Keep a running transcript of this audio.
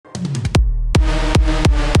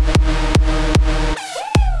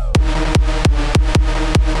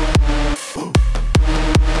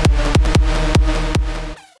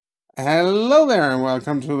Hello there, and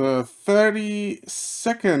welcome to the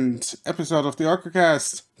 32nd episode of the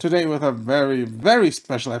Orcocast. Today with a very, very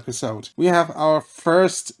special episode. We have our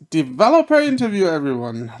first developer interview,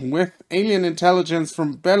 everyone, with Alien Intelligence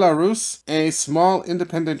from Belarus, a small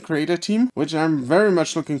independent creator team, which I'm very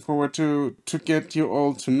much looking forward to get you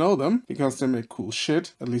all to know them, because they make cool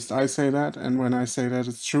shit. At least I say that, and when I say that,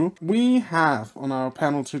 it's true. We have on our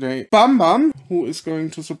panel today Bam Bam, who is going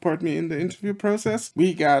to support me in the interview process.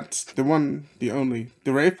 We got the one, the only,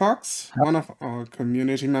 the Ray Fox, one of our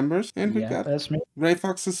community members, and we got that's me. Ray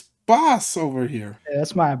Fox's boss over here.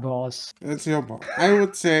 That's my boss. That's your boss. I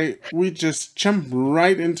would say we just jump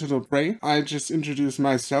right into the fray. I just introduce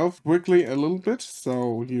myself quickly a little bit,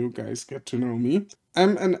 so you guys get to know me.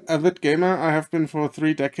 I'm an avid gamer. I have been for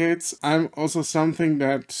 3 decades. I'm also something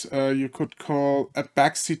that you could call a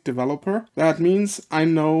backseat developer. That means I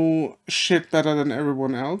know shit better than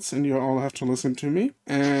everyone else, and you all have to listen to me.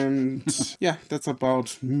 And yeah, that's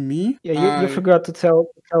about me. Yeah, you forgot to tell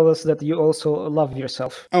us that you also love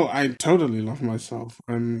yourself. Oh, I totally love myself.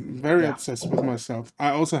 I'm very obsessed with myself.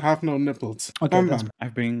 I also have no nipples. Okay,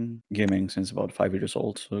 I've been gaming since about 5 years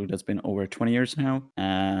old, so that's been over 20 years now.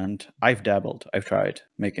 And I've dabbled. I've tried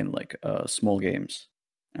making like small games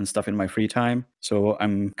and stuff in my free time. So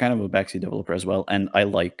I'm kind of a backseat developer as well, and I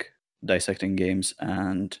like dissecting games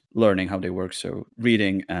and learning how they work. So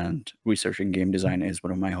reading and researching game design is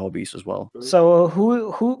one of my hobbies as well. So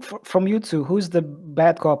who from you two, who's the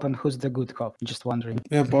bad cop and who's the good cop? Just wondering.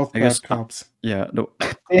 They're both bad cops. Yeah,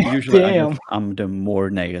 usually I'm the more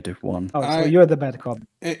negative one. Oh, so you're the bad cop.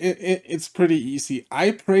 It's pretty easy. I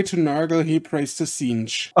pray to Nargle, he prays to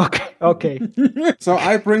Singe. Okay. So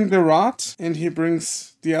I bring the rod, and he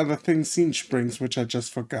brings the other thing Singe brings, which I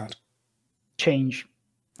just forgot. Change.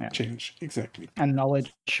 Yeah. Change, exactly. And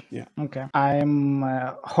knowledge. Yeah. Okay. I'm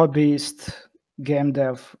a hobbyist game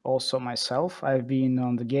dev also myself. I've been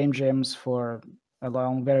on the game jams for a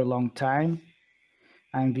very long time.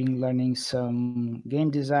 I've been learning some game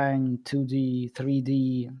design, 2D,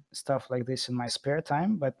 3D, stuff like this in my spare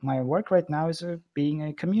time. But my work right now is being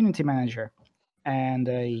a community manager and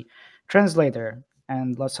a translator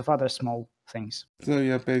and lots of other small things. So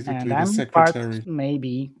you're basically and the I'm secretary. Part,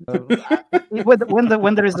 maybe.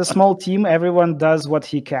 When there is a small team, everyone does what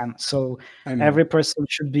he can. So every person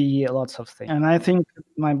should be lots of things. And I think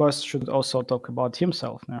my boss should also talk about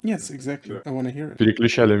himself. Yeah. Yes, exactly. I want to hear it.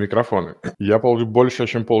 Переключали микрофоны. Я больше,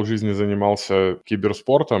 чем полжизни занимался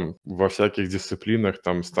киберспортом во всяких дисциплинах,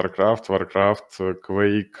 там StarCraft, Warcraft,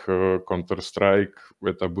 Quake, Counter-Strike.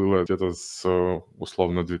 Это было где-то с,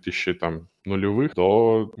 условно, 2000 там нулевых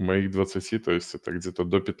до моих 20, то есть это где-то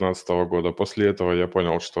до 15 года. После этого я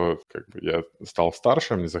понял, что как бы я стал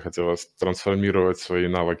старше, мне захотелось трансформировать свои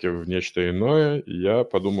навыки в нечто иное, и я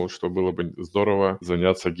подумал, что было бы здорово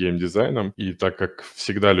заняться геймдизайном. И так как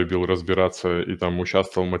всегда любил разбираться и там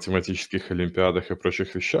участвовал в математических олимпиадах и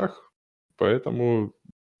прочих вещах, поэтому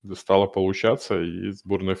стало получаться и с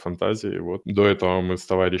бурной фантазией. Вот. До этого мы с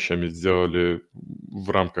товарищами сделали в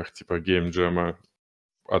рамках типа геймджема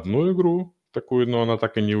одну игру такую, но она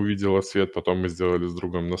так и не увидела свет. Потом мы сделали с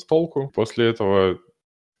другом настолку. После этого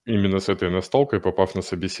именно с этой настолкой, попав на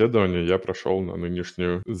собеседование, я прошел на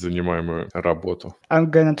нынешнюю занимаемую работу. I'm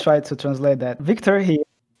gonna try to translate that. Victor, he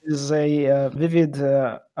is a vivid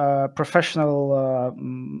professional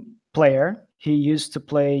player. He used to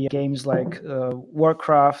play games like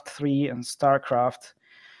Warcraft 3 and StarCraft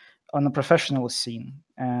on a professional scene.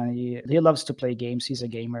 And he loves to play games. He's a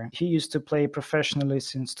gamer. He used to play professionally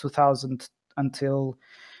since 2000 until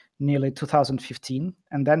nearly 2015.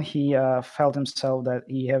 And then he felt himself that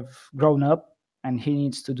he have grown up and he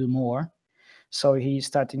needs to do more. So he's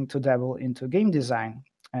starting to dabble into game design.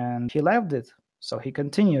 And he loved it. So he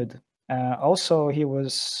continued. Also, he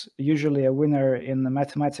was usually a winner in the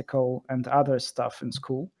mathematical and other stuff in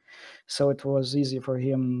school. So it was easy for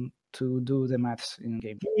him to do the maths in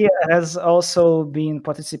game. He has also been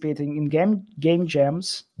participating in game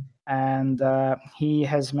jams, and he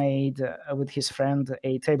has made with his friend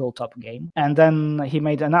a tabletop game, and then he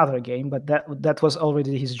made another game, but that was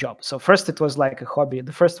already his job. So first it was like a hobby.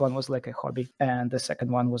 The first one was like a hobby, and the second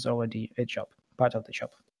one was already a job, part of the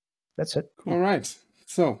job. That's it. All right.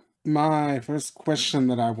 So my first question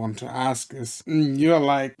that I want to ask is, you're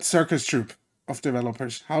like circus troupe of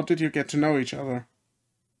developers. How did you get to know each other?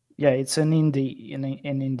 Yeah, it's an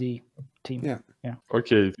indie team. Yeah.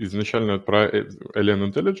 Окей, изначально про Alien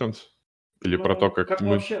Intelligence? Или про то, как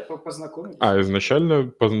мы... вообще познакомились?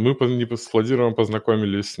 Изначально мы с Владимиром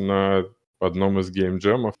познакомились на одном из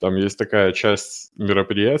геймджемов. Там есть такая часть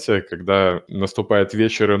мероприятия, когда наступает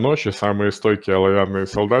вечер и ночь, и самые стойкие оловянные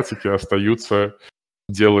солдатики остаются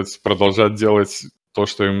продолжать делать то,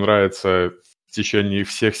 что им нравится в течение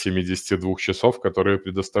всех 72 часов, которые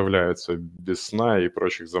предоставляются, без сна и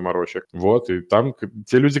прочих заморочек. Вот, и там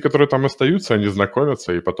те люди, которые там остаются, они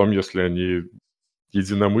знакомятся, и потом, если они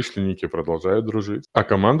единомышленники, продолжают дружить. А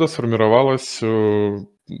команда сформировалась...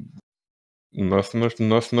 Нас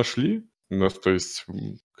нашли, то есть,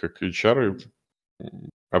 как HR,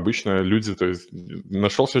 обычно люди, то есть,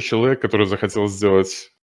 нашелся человек, который захотел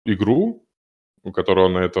сделать игру, у которого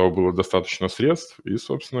на это было достаточно средств, и,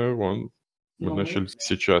 собственно, мы начали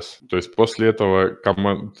сейчас. То есть после этого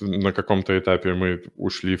на каком-то этапе мы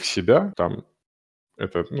ушли в себя, там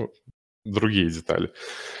это, другие детали.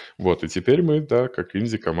 Вот, и теперь мы, да, как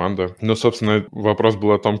инди-команда. Но, собственно, вопрос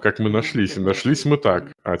был о том, как мы нашлись. Нашлись мы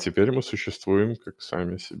так, а теперь мы существуем как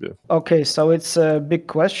сами себе. Okay, so it's a big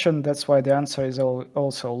question. That's why the answer is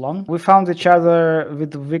also long. We found each other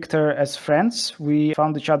with Victor as friends. We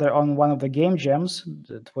found each other on one of the game jams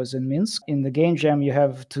that was in Minsk. In the game jam, you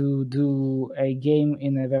have to do a game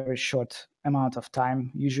in a very short amount of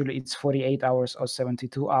time. Usually it's 48 hours or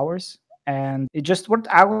 72 hours. And it just worked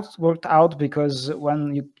out because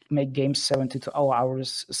when you make games 72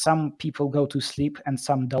 hours, some people go to sleep and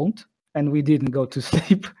some don't. And we didn't go to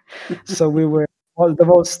sleep. So we were all the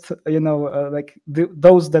most,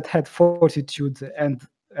 those that had fortitude and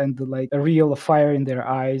like a real fire in their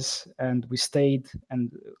eyes, and we stayed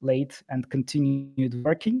and late and continued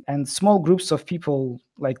working. And small groups of people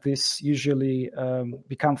like this usually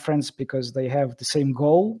become friends because they have the same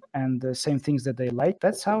goal and the same things that they like.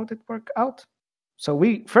 That's how it worked out. So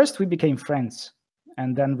we became friends,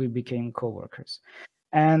 and then we became co-workers.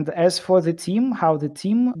 And as for the team, how the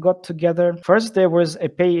team got together, first there was a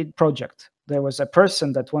paid project. There was a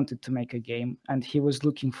person that wanted to make a game, and he was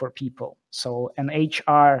looking for people. So an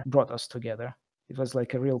HR brought us together. It was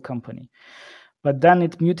like a real company. But then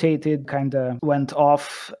it mutated, kind of went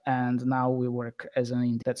off, and now we work as an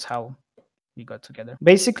indie. That's how we got together.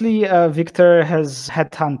 Basically, Victor has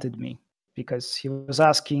headhunted me because he was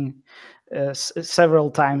asking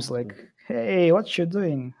several times, like, hey, what you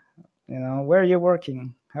doing? Where are you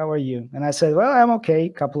working? How are you? And I said, well, I'm okay, a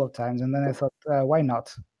couple of times. And then I thought, why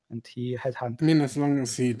not? And he headhunted. I mean, as long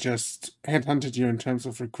as he just headhunted you in terms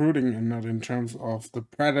of recruiting and not in terms of the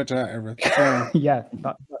predator everything. Yeah,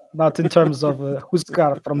 not in terms of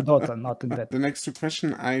Huskar from Dota, not in that. The next two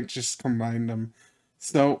questions, I just combined them.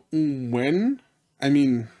 So one,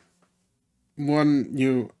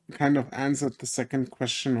 you kind of answered the second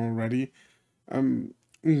question already.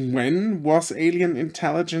 When was Alien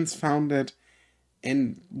Intelligence founded,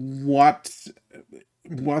 and what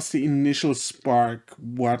was the initial spark?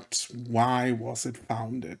 Why was it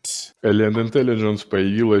founded? Alien Intelligence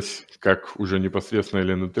появилась, как уже непосредственно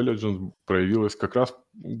Alien Intelligence проявилась как раз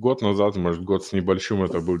год назад, может, год с небольшим,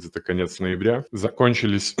 это был где-то конец ноября.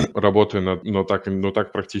 Закончились работы, но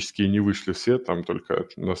так практически и не вышли все, там только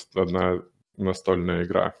одна настольная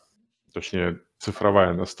игра. Точнее,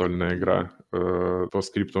 цифровая настольная игра по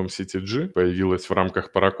скриптам CTG появилась в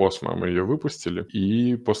рамках Паракосма. Мы ее выпустили.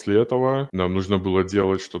 И после этого нам нужно было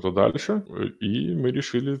делать что-то дальше. И мы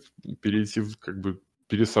решили перейти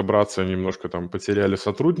пересобраться немножко, там потеряли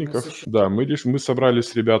сотрудников. Да, мы собрались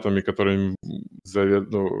с ребятами, которыми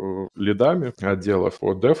лидами отделов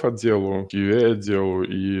по дев-отделу, QA-отделу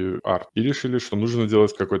и арт. И решили, что нужно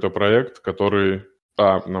делать какой-то проект, который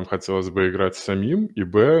нам хотелось бы играть самим, и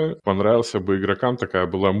понравился бы игрокам, такая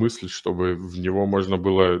была мысль, чтобы в него можно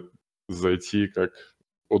было зайти как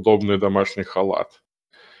удобный домашний халат.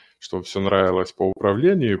 Чтобы все нравилось по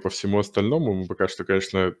управлению и по всему остальному. Мы пока что,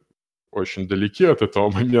 конечно, очень далеки от этого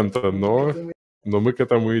момента, но мы к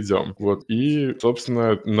этому идем. Вот. И,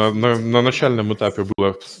 собственно, на начальном этапе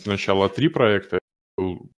было сначала 3 проекта.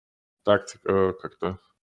 Был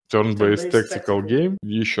turn-based tactical game,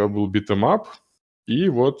 еще был beat'em up, и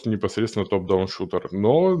вот непосредственно топ-даун шутер.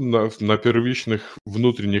 Но на первичных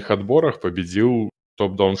внутренних отборах победил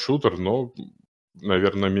топ-даун шутер, но,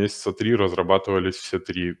 наверное, месяца 3 разрабатывались все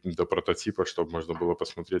 3 до прототипа, чтобы можно было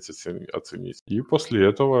посмотреть и оценить. И после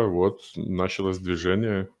этого вот началось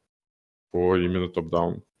движение по именно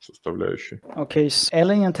топ-даун составляющей. Okay, so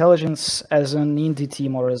Alien Intelligence as an indie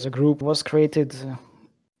team or as a group was created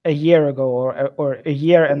a year ago or a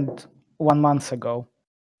year and 1 month ago.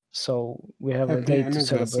 So we have a date to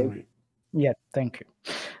celebrate. Yeah, thank you.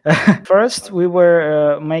 First, we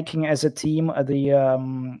were making as a team the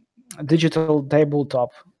digital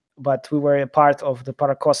tabletop, but we were a part of the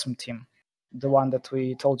Paracosm team, the one that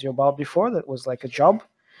we told you about before, that was like a job.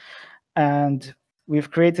 And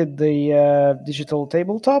we've created the digital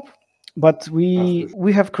tabletop. But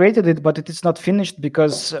we have created it, but it is not finished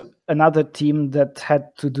because another team that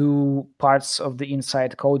had to do parts of the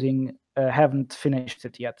inside coding haven't finished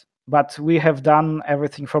it yet. But we have done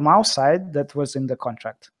everything from our side that was in the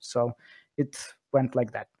contract. So it went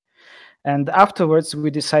like that. And afterwards,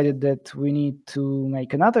 we decided that we need to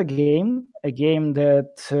make another game, a game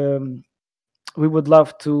that we would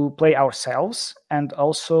love to play ourselves and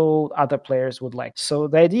also other players would like. So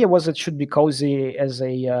the idea was it should be cozy as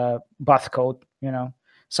a bath coat,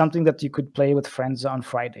 something that you could play with friends on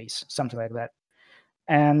Fridays, something like that.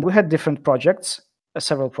 And we had different projects,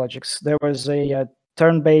 several projects. There was a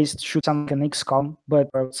turn-based shoot, something like an XCOM, but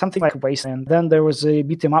something like Wasteland. Then there was a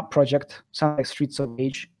beat 'em up project, something like Streets of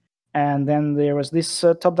Rage. And then there was this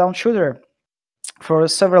top-down shooter. For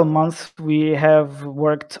several months, we have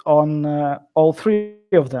worked on all three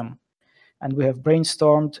of them, and we have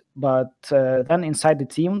brainstormed. But then inside the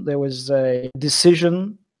team, there was a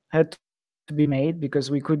decision had to be made because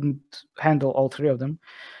we couldn't handle all three of them.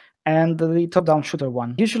 And the top-down shooter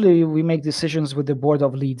one. Usually, we make decisions with the board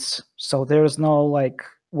of leads, so there's no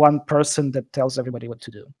one person that tells everybody what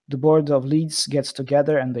to do. The board of leads gets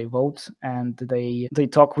together and they vote and they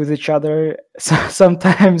talk with each other. So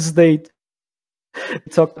sometimes they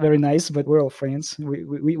talk very nice, but we're all friends.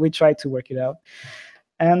 We try to work it out.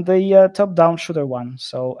 And the top-down shooter one.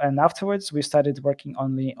 So, and afterwards we started working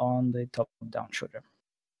only on the top-down shooter.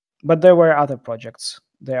 But there were other projects.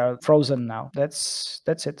 They are frozen now. That's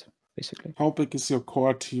it, basically. How big is your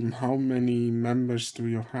core team? How many members do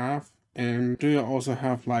you have? And do you also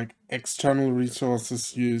have external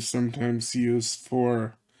resources you sometimes use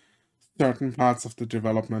for certain parts of the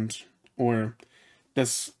development? Or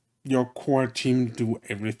does your core team do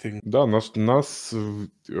everything? Да, нас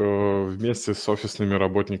вместе с офисными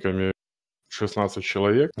работниками 16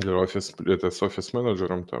 человек. Это с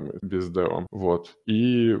офис-менеджером, там, бездевом. Вот.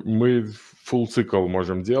 И мы full цикл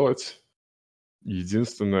можем делать.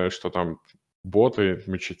 Единственное, что там боты,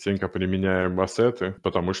 мы частенько применяем ассеты,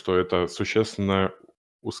 потому что это существенно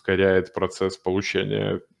ускоряет процесс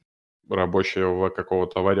получения рабочего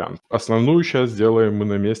какого-то варианта. Основную часть делаем мы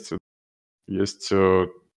на месте. Есть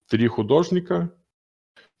 3 художника,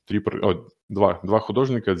 два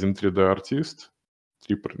художника, 1 3D-артист,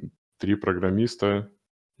 3 программиста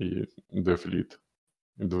и dev-lead,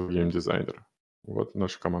 и 2 гейм-дизайнера. Вот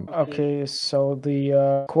наша команда. Okay, so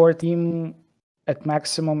the core team at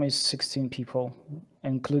maximum is 16 people,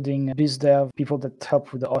 including biz dev, people that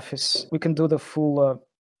help with the office. We can do the full,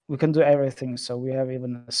 we can do everything. So we have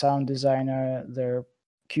even a sound designer, their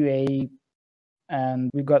QA, and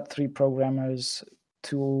we got 3 programmers,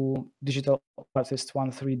 2 digital artists,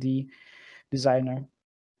 1 3D designer,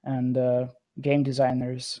 and game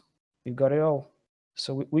designers. We've got it all.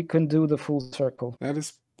 So we can do the full circle. That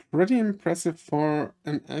is pretty impressive for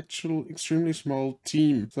an actual extremely small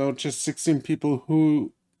team. So just 16 people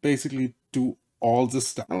who basically do all the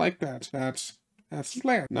stuff. I like that. That has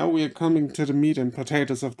flair. Now we are coming to the meat and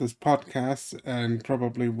potatoes of this podcast and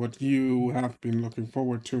probably what you have been looking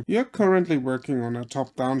forward to. You're currently working on a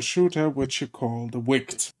top-down shooter which you call The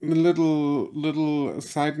Wicked. A little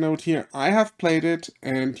side note here. I have played it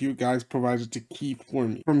and you guys provided the key for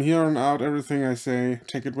me. From here on out, everything I say,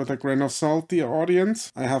 take it with a grain of salt, the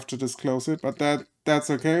audience. I have to disclose it, but that's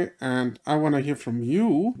okay. And I want to hear from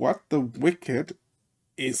you what The Wicked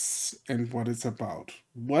is and what it's about.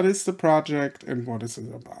 What is the project and what is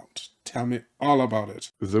it about? Tell me all about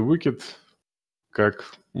it. The Wicked,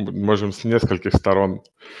 как можем с нескольких сторон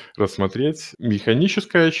рассмотреть,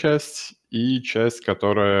 механическая часть и часть,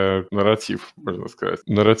 которая нарратив, можно сказать.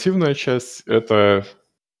 Нарративная часть — это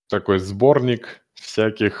такой сборник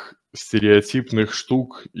всяких стереотипных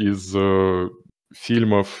штук из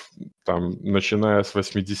фильмов, там, начиная с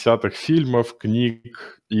 80-х фильмов,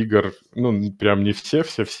 книг, игр, ну, прям не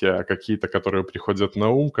все-все-все, а какие-то, которые приходят на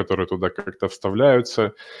ум, которые туда как-то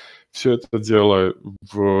вставляются. Все это дело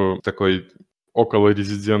в такой около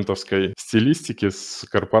резидентовской стилистике с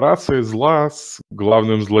корпорацией зла, с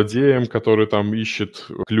главным злодеем, который там ищет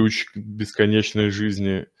ключ к бесконечной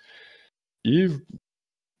жизни, и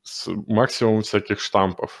с максимумом всяких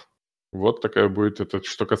штампов. Вот такая будет это,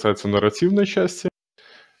 что касается нарративной части.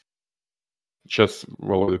 Сейчас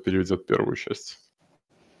Володя переведет первую часть.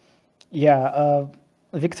 Yeah,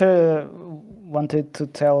 Victor wanted to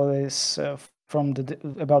tell us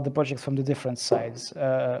about the project from the different sides.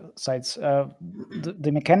 The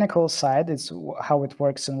mechanical side is how it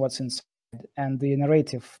works and what's inside, and the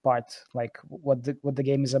narrative part, like what the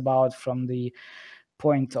game is about from the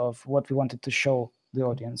point of what we wanted to show the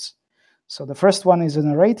audience. So the first one is a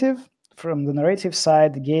narrative, From the narrative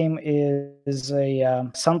side, the game is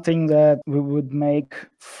a something that we would make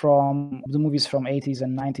from the movies from 80s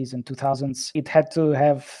and 90s and 2000s. It had to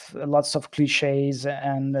have lots of cliches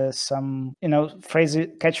and some,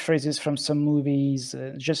 catchphrases from some movies,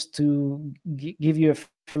 just to give you a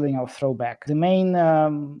feeling of throwback. The main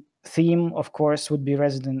theme, of course, would be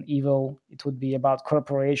Resident Evil. It would be about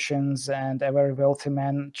corporations and a very wealthy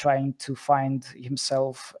man trying to find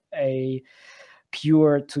himself a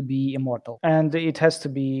cure to be immortal. And it has to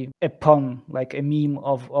be a pun, like a meme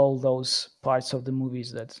of all those parts of the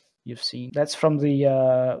movies that you've seen. That's from the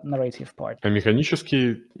narrative part. А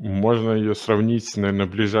механически можно ее сравнить, наверное,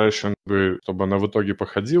 ближайшим, чтобы она в итоге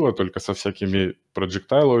походила, только со всякими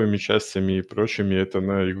проджектайловыми частями и прочими. Это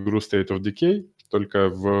на игру State of Decay, только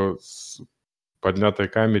в поднятой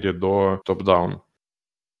камере до топ-даун,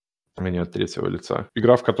 а не от третьего лица.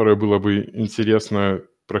 Игра, в которой было бы интересно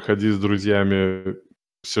проходить с друзьями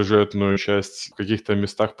сюжетную часть, в каких-то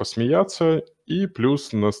местах посмеяться и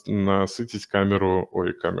плюс насытить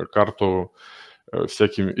карту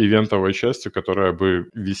всяким ивентовой частью, которая бы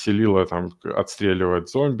веселила, там, отстреливать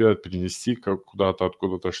зомби, перенести куда-то,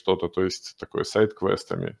 откуда-то что-то, то есть такой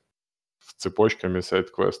сайд-квестами, цепочками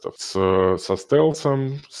сайд-квестов, со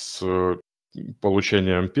стелсом, с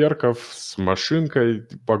получением перков, с машинкой,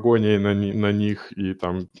 погоней на них и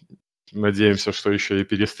там надеемся, что еще и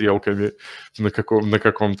перестрелками на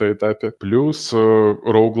каком-то этапе. Плюс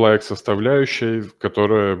роуглайк составляющей,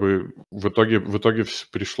 которая бы в итоге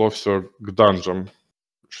пришло все к данжам,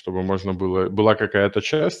 чтобы можно было... Была какая-то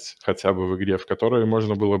часть, хотя бы в игре, в которой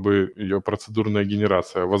можно было бы ее процедурная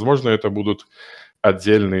генерация. Возможно, это будут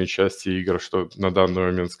отдельные части игр, что на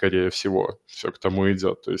данный момент, скорее всего, все к тому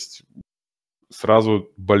идет. То есть сразу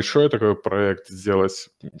большой такой проект сделать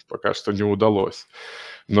пока что не удалось.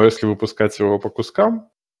 Но если выпускать его по кускам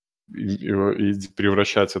и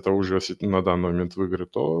превращать это уже на данный момент в игры,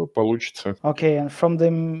 то получится. Okay, and from the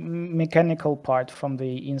mechanical part, from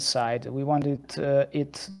the inside, we wanted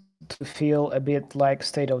it to feel a bit like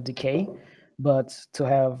State of Decay, but to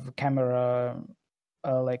have camera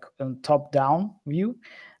like a top-down view,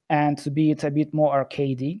 and to be it a bit more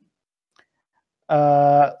arcadey.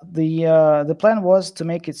 The plan was to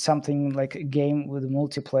make it something like a game with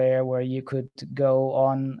multiplayer where you could go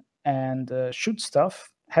on and shoot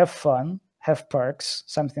stuff, have fun, have perks,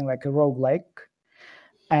 something like a roguelike.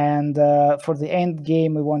 And for the end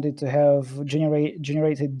game, we wanted to have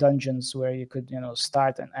generated dungeons where you could,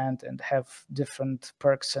 start and end and have different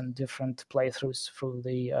perks and different playthroughs through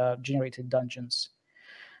the generated dungeons.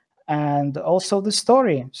 And also the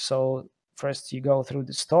story. So first you go through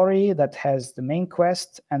the story that has the main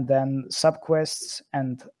quest and then subquests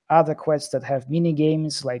and other quests that have mini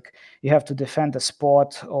games, like you have to defend a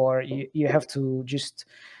spot, or you have to just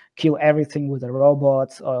kill everything with a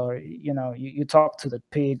robot, or you talk to the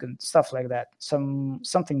pig and stuff like that.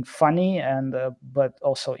 Something funny and but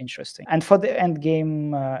also interesting. And for the end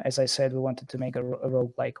game, as I said, we wanted to make a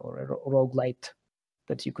roguelike or a roguelite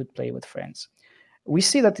that you could play with friends. We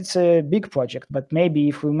see that it's a big project, but maybe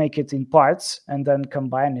if we make it in parts and then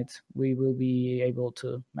combine it, we will be able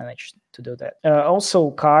to manage to do that.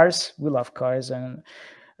 Also, cars. We love cars and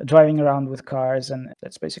driving around with cars, and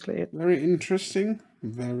that's basically it. Very interesting,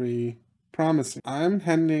 very promising. I'm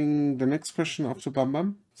handing the next question off to Bam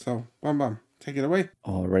Bam. So, Bam Bam, take it away.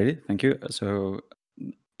 Alrighty, thank you. So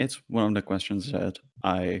it's one of the questions that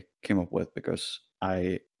I came up with because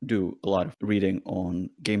I do a lot of reading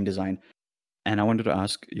on game design. And I wanted to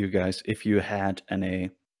ask you guys if you had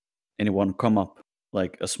anyone come up,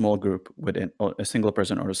 like a small group within, or a single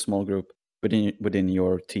person or a small group within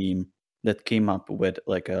your team that came up with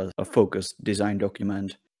like a focused design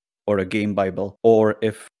document or a game Bible, or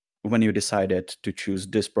if when you decided to choose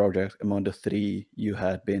this project among the three you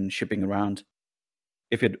had been shipping around,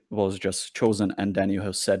 if it was just chosen and then you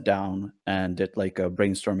have sat down and did like a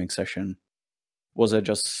brainstorming session. Was it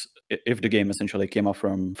just if the game essentially came up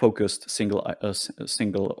from focused single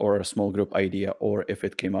or a small group idea, or if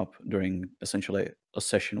it came up during essentially a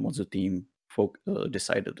session once the team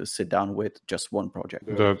decided to sit down with just one project?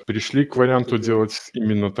 Да, пришли к варианту делать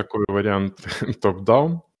именно такой вариант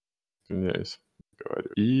топ-даун, извиняюсь, говорю.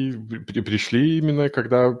 И пришли именно,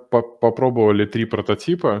 когда попробовали 3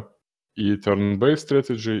 прототипа, и turn-based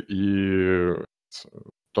strategy, и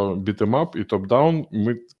beat'em up, и топ-даун.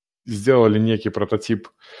 Мы сделали некий прототип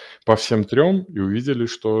по всем 3 и увидели,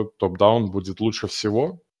 что топ-даун будет лучше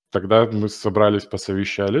всего. Тогда мы собрались,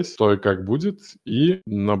 посовещались, что и как будет, и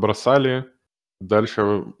набросали,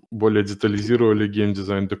 дальше более детализировали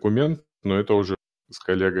геймдизайн-документ, но это уже с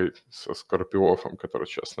коллегой, со Скорпиофом, который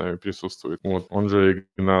сейчас с нами присутствует. Вот, он же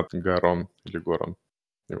Игнат Гарон или Горон.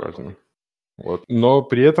 неважно. Вот. Но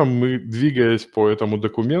при этом мы, двигаясь по этому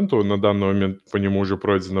документу, на данный момент по нему уже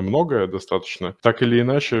пройдено многое достаточно, так или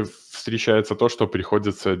иначе встречается то, что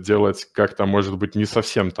приходится делать как-то, может быть, не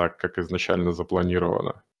совсем так, как изначально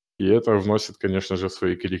запланировано. И это вносит, конечно же,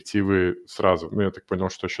 свои коррективы сразу. Ну, я так понял,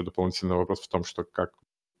 что еще дополнительный вопрос в том, что как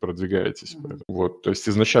продвигаетесь. Вот, то есть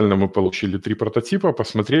изначально мы получили 3 прототипа,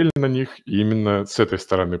 посмотрели на них, и именно с этой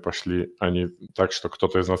стороны пошли, а не так, что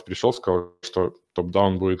кто-то из нас пришел, сказал, что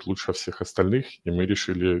топ-даун будет лучше всех остальных, и мы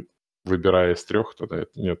решили, выбирая из 3, тогда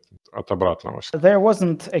нет, от обратного. There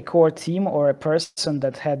wasn't a core team or a person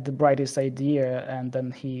that had the brightest idea and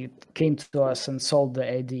then he came to us and sold the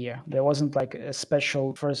idea. There wasn't like a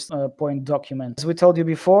special first point document. As we told you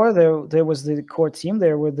before, there was the core team,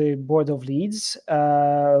 there were the board of leads.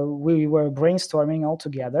 We were brainstorming all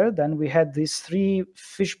together. Then we had these 3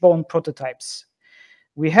 fishbone prototypes.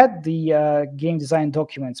 We had the game design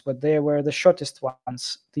documents, but they were the shortest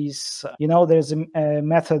ones. These, there's a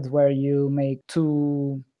method where you make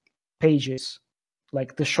 2 pages,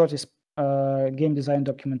 like the shortest game design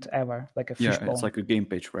document ever, like a fishbone. Yeah, it's like a game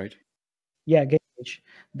page, right? Yeah, game page.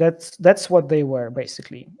 That's what they were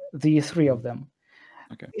basically. The 3 of them.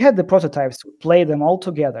 Okay. We had the prototypes. We played them all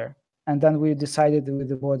together, and then we decided with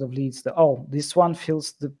the board of leads that this one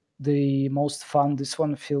feels the most fun. This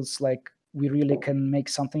one feels like we really can make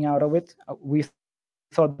something out of it. We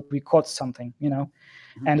thought we caught something,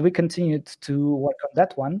 and we continued to work on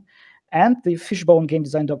that one. And the fishbone game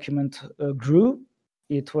design document grew.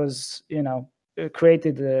 It was, we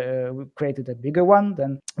created a bigger one.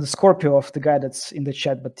 Then the Scorpio of the guy that's in the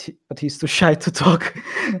chat, but he's too shy to talk,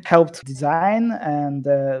 helped design, and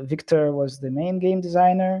Victor was the main game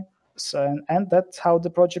designer. So, and that's how the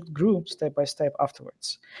project grew step by step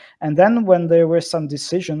afterwards. And then when there were some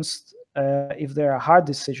decisions, if there are hard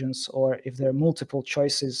decisions or if there are multiple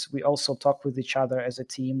choices, we also talk with each other as a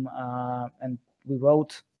team, and we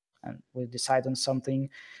vote and we decide on something.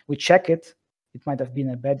 We check it. It might have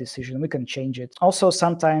been a bad decision. We can change it. Also,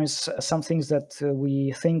 sometimes some things that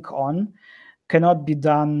we think on cannot be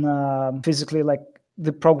done physically, like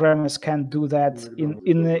the programmers can't do that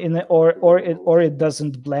or it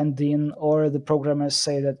doesn't blend in, or the programmers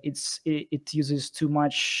say that it uses too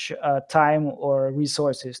much time or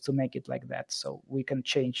resources to make it like that. So we can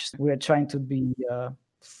change. We are trying to be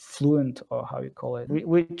fluent, or how you call it.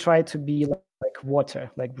 We try to be like water,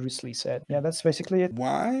 like Bruce Lee said. Yeah, that's basically it.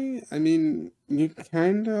 Why? I mean, you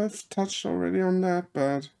kind of touched already on that,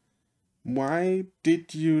 but why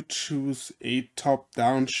did you choose a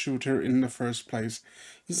top-down shooter in the first place?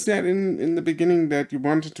 You said in the beginning that you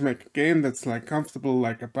wanted to make a game that's like comfortable,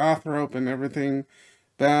 like a bathrobe and everything.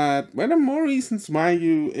 But were there more reasons why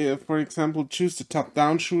you, for example, choose the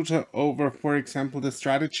top-down shooter over, for example, the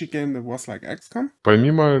strategy game that was like XCOM?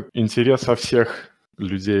 Помимо интереса всех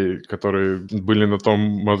людей, которые были на том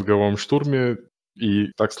мозговом штурме,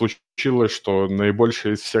 и так случилось, что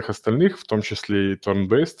наибольшее из всех остальных, в том числе и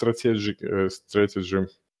turn-based strategy,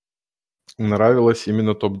 нравилось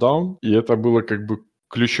именно топ-даун, и это было как бы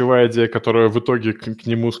ключевая идея, которая в итоге к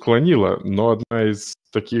нему склонила, но одна из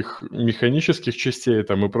таких механических частей —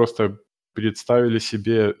 это мы просто представили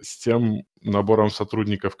себе с тем набором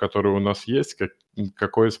сотрудников, которые у нас есть,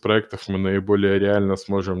 какой из проектов мы наиболее реально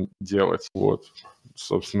сможем делать. Вот.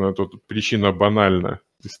 Собственно, тут причина банальна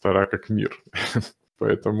и стара как мир.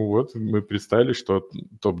 Поэтому вот мы представили, что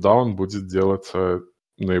топ-даун будет делаться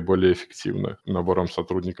наиболее эффективно набором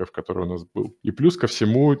сотрудников, который у нас был. И плюс ко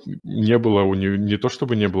всему не было не то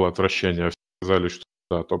чтобы не было отвращения, а сказали, что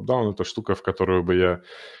да, топ-даун — это штука, в которую бы я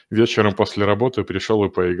вечером после работы пришел и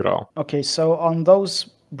поиграл. Okay, so on those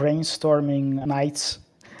brainstorming nights,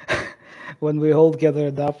 when we all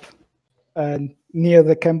gathered up near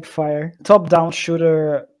the campfire, top-down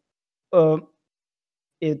shooter,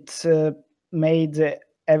 it made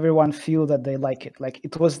everyone feel that they like it. Like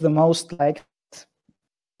it was the most liked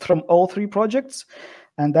from all 3 projects,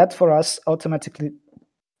 and that for us automatically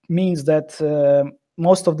means that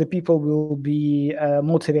most of the people will be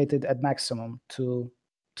motivated at maximum to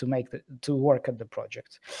work at the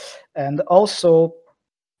project. And also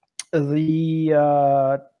the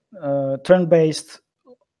turn-based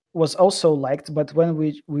was also liked, but when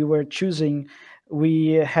we were choosing,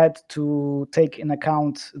 we had to take in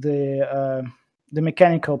account the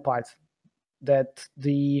mechanical part, that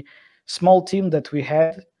the small team that we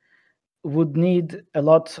had would need a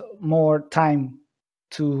lot more time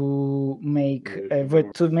to make a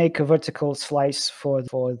vertical slice for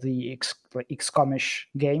the XCOM-ish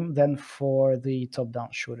game than for the top-down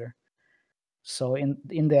shooter. So in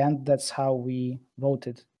the end, that's how we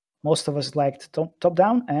voted. Most of us liked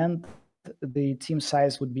top-down, and the team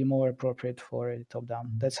size would be more appropriate for a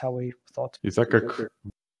top-down. That's how we thought. И так как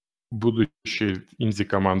будущей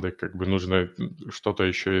инди-команды как бы нужно что-то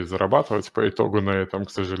еще и зарабатывать по итогу на этом,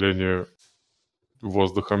 к сожалению,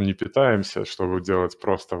 воздухом не питаемся, чтобы делать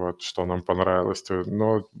просто вот, что нам понравилось.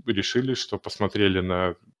 Но решили, что посмотрели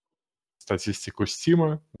на статистику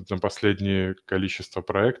Steam, на последнее количество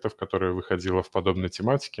проектов, которые выходило в подобной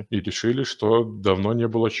тематике, и решили, что давно не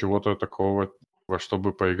было чего-то такого, во что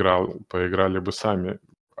бы поиграли бы сами,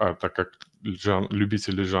 так как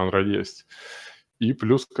любители жанра есть. И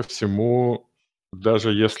плюс ко всему,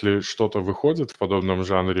 даже если что-то выходит в подобном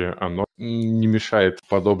жанре, оно не мешает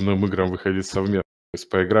подобным играм выходить совместно. То есть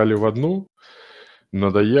поиграли в одну,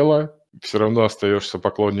 надоело, все равно остаешься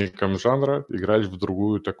поклонником жанра, играешь в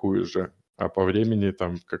другую такую же. А по времени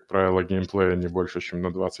там, как правило, геймплея не больше, чем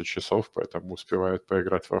на 20 часов, поэтому успевают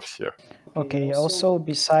поиграть во всех. Okay, also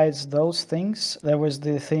besides those things, there was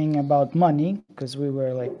the thing about money, because we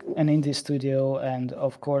were like an indie studio, and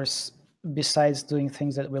of course, besides doing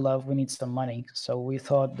things that we love, we need some money. So we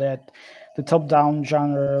thought that the top-down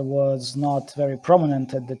genre was not very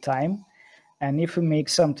prominent at the time, and if we make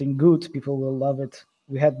something good, people will love it.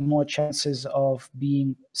 We had more chances of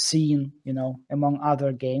being seen, among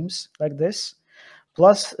other games like this.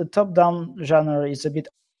 Plus, the top-down genre is a bit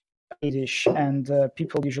arcade-ish, and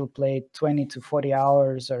people usually play 20 to 40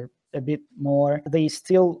 hours or a bit more. They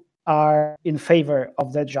still are in favor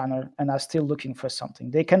of that genre and are still looking for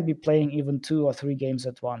something. They can be playing even 2 or 3 games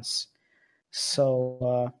at once.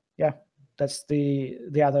 So yeah, that's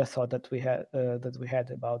the other thought that we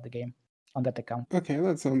had about the game on that account. Okay,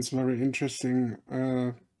 that sounds very interesting.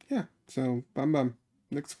 Yeah, so Bam,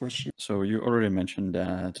 next question. So you already mentioned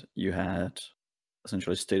that you had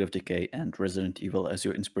essentially State of Decay and Resident Evil as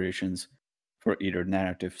your inspirations for either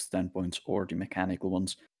narrative standpoints or the mechanical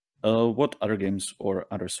ones. What other games or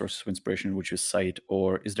other sources of inspiration would you cite,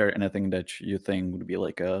 or is there anything that you think would be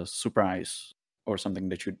like a surprise or something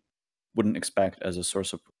that you wouldn't expect as a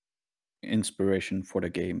source of inspiration for the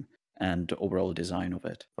game and the overall design of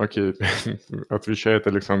it? Окей, отвечает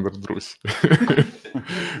Александр Друсь.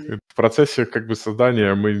 В процессе как бы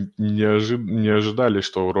создания мы не ожидали,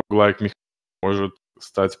 что roguelike механика может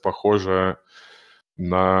стать похожа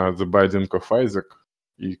на The Binding of Isaac,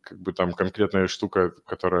 и как бы там конкретная штука,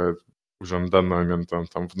 которая уже на данный момент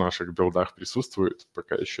там в наших билдах присутствует,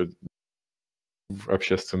 пока еще в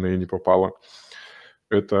общественные не попала.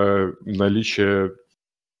 Это наличие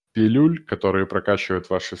пилюль, которые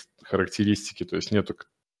прокачивают ваши характеристики, то есть нету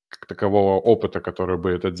такового опыта, который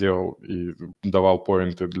бы это делал и давал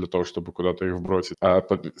поинты для того, чтобы куда-то их вбросить. А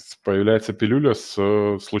появляется пилюля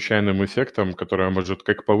с случайным эффектом, которая может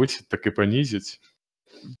как повысить, так и понизить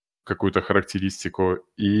какую-то характеристику.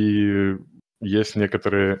 И есть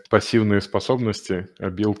некоторые пассивные способности,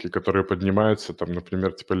 обилки, которые поднимаются, там,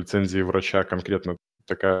 например, типа лицензии врача, конкретно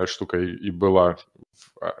такая штука и была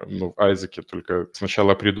в Айзеке, только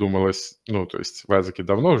сначала придумалась, то есть в Айзеке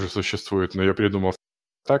давно уже существует, но я придумал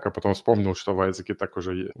так, а потом вспомнил, что в Айзеке так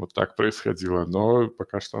уже есть. Вот так происходило, но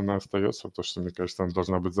пока что она остается, то, что, мне кажется, она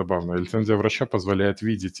должна быть забавной. Лицензия врача позволяет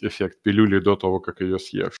видеть эффект пилюли до того, как ее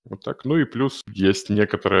съешь. Вот так. Ну и плюс есть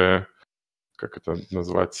некоторые, как это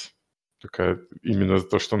назвать, такая, именно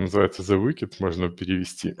то, что называется The Wicked, можно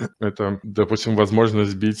перевести. Это, допустим,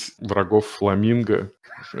 возможность бить врагов фламинго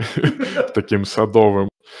таким садовым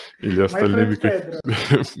или остальными...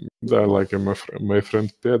 Да, like My Friend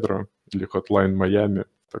Pedro или Hotline Miami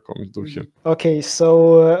в таком духе. Okay,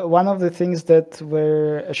 so one of the things that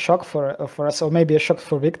were a shock for us, or maybe a shock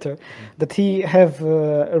for Victor, that he has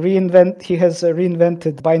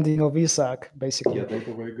reinvented Binding of Isaac, basically.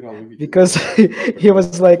 Because he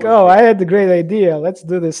was like, oh, I had a great idea, let's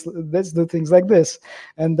do this, let's do things like this.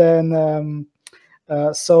 And then,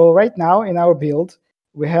 so right now in our build,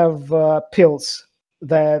 we have pills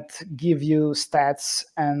that give you stats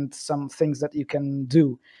and some things that you can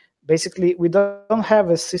do. Basically, we don't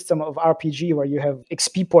have a system of RPG where you have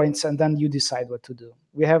XP points and then you decide what to do.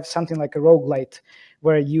 We have something like a roguelite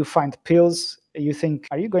where you find pills, you think,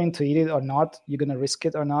 are you going to eat it or not? You're going to risk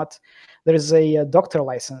it or not? There is a doctor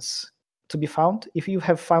license to be found. If you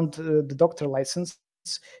have found the doctor license,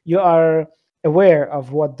 you are aware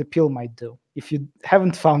of what the pill might do. If you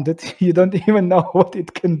haven't found it, you don't even know what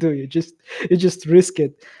it can do. You just risk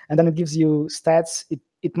it, and then it gives you stats.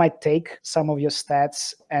 It might take some of your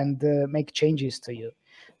stats and make changes to you.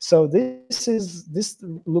 So this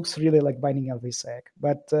looks really like Binding of Isaac.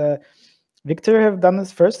 But Victor have done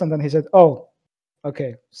this first, and then he said, "Oh,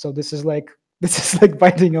 okay, so this is like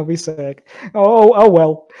Binding of Isaac. Oh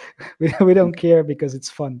well, we don't care because it's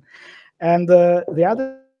fun." And the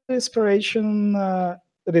other inspiration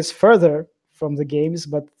that is further from the games,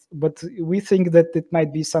 but we think that it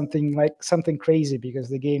might be something crazy because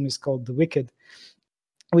the game is called The Wicked.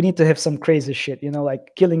 We need to have some crazy shit,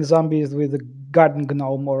 like killing zombies with a garden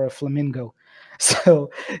gnome or a flamingo. So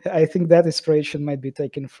I think that inspiration might be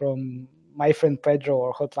taken from My Friend Pedro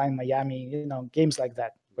or Hotline Miami, games like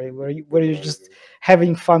that, where you're just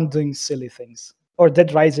having fun doing silly things. Or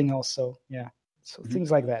Dead Rising also, yeah. So things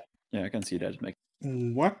like that. Yeah, I can see that.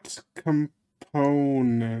 What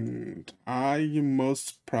component are you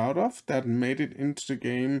most proud of that made it into the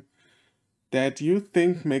game that you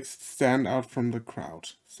think makes it stand out from the crowd?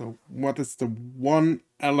 So what is the one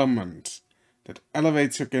element that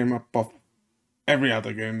elevates your game above every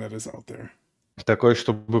other game that is out there? Такой,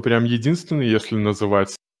 чтобы прям единственный, если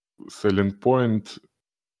называть selling point,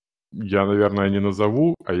 я, наверное, не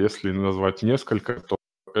назову, а если назвать несколько, то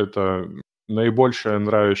это наибольшие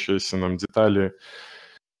нравящиеся нам детали,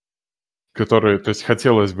 которые, то есть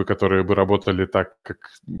хотелось бы, которые бы работали так, как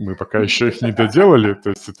мы пока еще их не доделали. То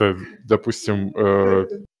есть это, допустим,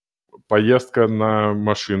 поездка на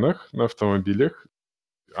машинах, на автомобилях.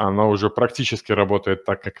 Она уже практически работает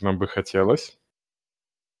так, как нам бы хотелось.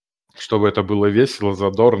 Чтобы это было весело,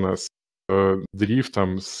 задорно, с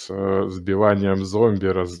дрифтом, с сбиванием зомби,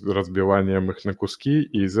 разбиванием их на куски.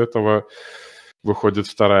 И из этого выходит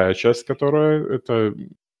вторая часть, которая это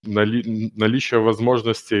наличие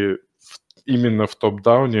возможности именно в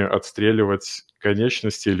топ-дауне отстреливать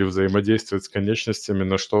конечности или взаимодействовать с конечностями,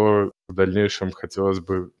 на что в дальнейшем хотелось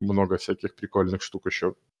бы много всяких прикольных штук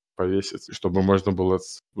еще повесить, чтобы можно было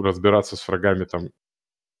разбираться с врагами там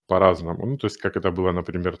по-разному. Ну, то есть как это было,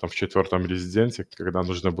 например, там в 4-м Резиденте, когда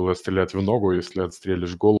нужно было стрелять в ногу, если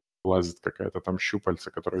отстрелишь голову, лазит какая-то там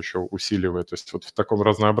щупальца, которая еще усиливает. То есть вот в таком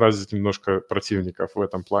разнообразии немножко противников в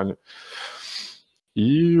этом плане.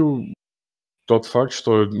 И тот факт,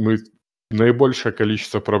 что мы наибольшее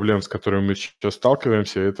количество проблем, с которыми мы сейчас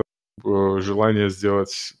сталкиваемся, это желание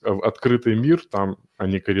сделать открытый мир там, а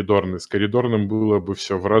не коридорный. С коридорным было бы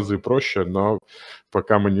все в разы проще, но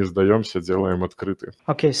пока мы не сдаемся, делаем открытый.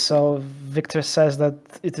 Okay, so Victor says that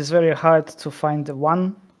it is very hard to find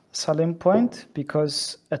one selling point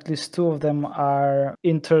because at least two of them are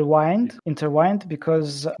intertwined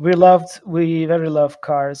because we very love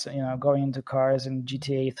cars, going into cars in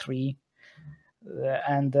GTA 3,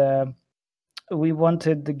 and we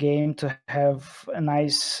wanted the game to have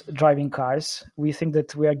nice driving cars. We think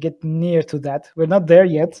that we are getting near to that. We're not there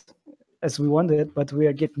yet as we wanted, but we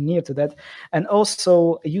are getting near to that. And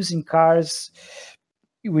also using cars,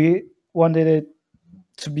 we wanted it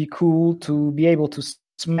to be cool, to be able to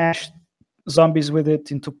smash zombies with it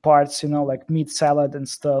into parts, like meat salad and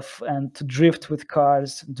stuff, and to drift with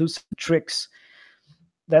cars, do some tricks.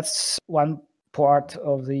 That's one part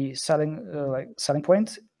of the selling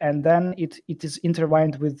point, and then it is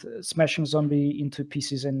intertwined with smashing zombie into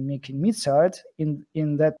pieces and making meat salad in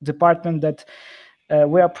that department that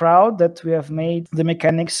we are proud that we have made the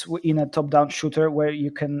mechanics in a top-down shooter where you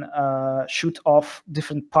can shoot off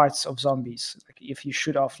different parts of zombies. Like if you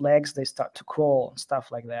shoot off legs, they start to crawl and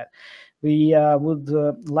stuff like that. We would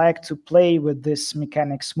like to play with this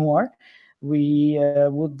mechanics more. We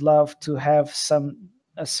would love to have some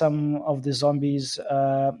of the zombies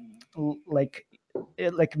like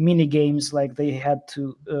mini games like they had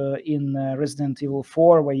to in Resident Evil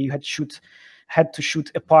 4, where you had to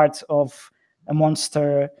shoot a part of a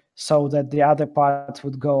monster so that the other part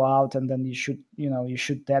would go out, and then you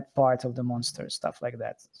shoot that part of the monster, stuff like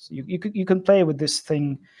that. So you can play with this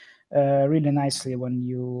thing really nicely when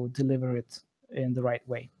you deliver it in the right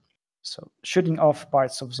way. So shooting off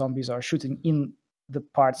parts of zombies or shooting in the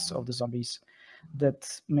parts of the zombies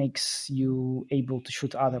that makes you able to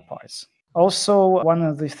shoot other parts. Also, one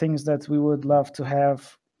of the things that we would love to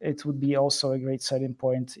have, it would be also a great selling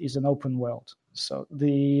point, is an open world. So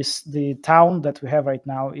the town that we have right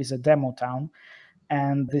now is a demo town,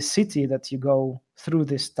 and the city that you go through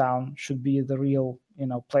this town should be the real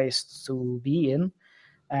place to be in,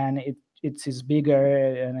 and it is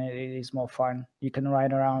bigger and it is more fun. You can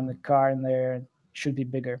ride around the car in there. It should be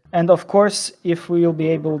bigger. And of course, if we will be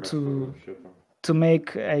able to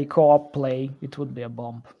make a co-op play, it would be a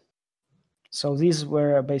bomb. So these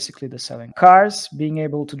were basically the selling. Cars, being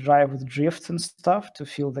able to drive with drift and stuff to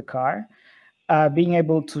feel the car, being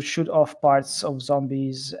able to shoot off parts of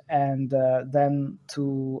zombies, and then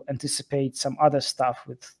to anticipate some other stuff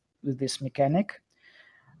with this mechanic,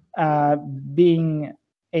 being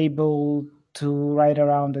able to ride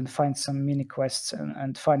around and find some mini quests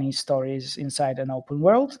and funny stories inside an open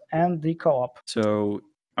world, and the co-op. So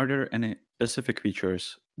are there any specific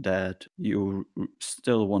features that you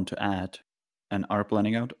still want to add and are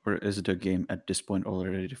planning out, or is the game at this point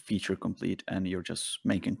already feature complete and you're just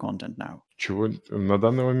making content now? Чего на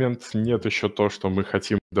данный момент нет еще то, что мы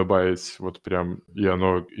хотим добавить, вот прям, и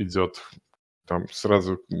оно идет там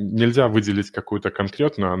сразу. Нельзя выделить какую-то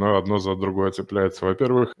конкретную, оно одно за другое цепляется.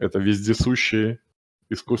 Во-первых, это вездесущий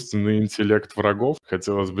искусственный интеллект врагов.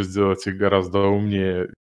 Хотелось бы сделать их гораздо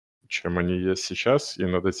умнее, чем они есть сейчас, и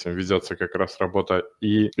над этим ведется как раз работа.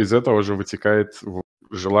 И из этого же вытекает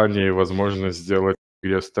желание и возможность сделать в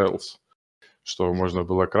игре стелс, чтобы можно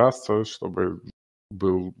было красться, чтобы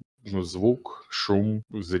был звук, шум,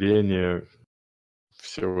 зрение,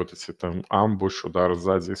 все вот эти там амбуш, удар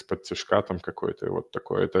сзади из-под тишка там какой-то, и вот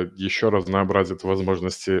такое. Это еще разнообразит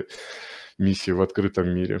возможности миссий в открытом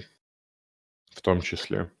мире, в том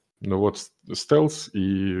числе. Ну вот стелс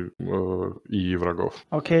и врагов.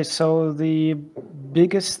 Okay, so the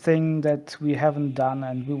biggest thing that we haven't done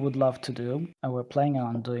and we would love to do, and we're planning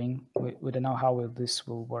on doing, we don't know how this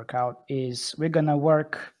will work out, is we're gonna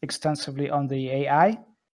work extensively on the AI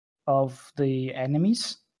of the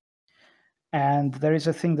enemies. And there is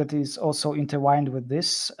a thing that is also intertwined with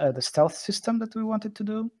this, the stealth system that we wanted to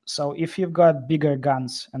do. So if you've got bigger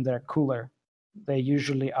guns and they're cooler, they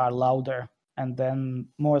usually are louder, and then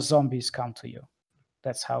more zombies come to you.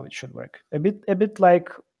 That's how it should work. A bit like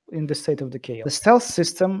in the State of Decay. The stealth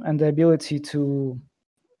system and the ability to,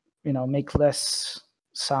 make less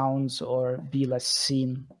sounds or be less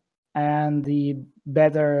seen, and the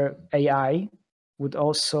better AI would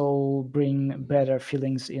also bring better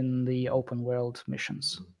feelings in the open world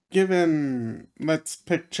missions. Given, let's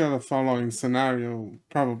picture the following scenario,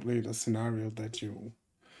 probably the scenario that you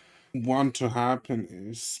want to happen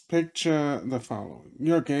is, picture the following.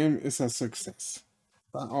 Your game is a success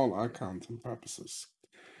by all accounts and purposes.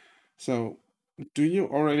 So, do you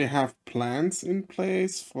already have plans in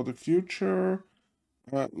place for the future?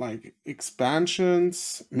 Like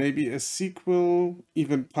expansions, maybe a sequel,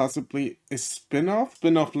 even possibly a spin-off?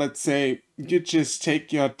 Spin-off, let's say, you just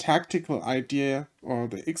take your tactical idea or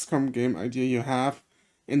the XCOM game idea you have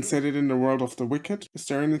and set it in the world of the Wicked. Is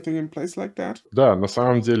there anything in place like that? Да, на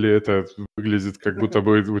самом деле это выглядит, как будто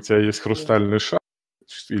бы у тебя есть хрустальный шар,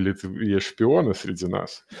 или есть шпионы среди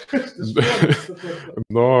нас.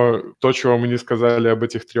 Но то, чего мы не сказали об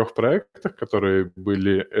этих 3 проектах, которые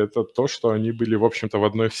были, это то, что они были, в общем-то, в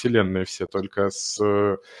одной вселенной все, только с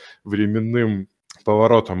временным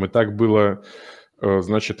поворотом. И так было,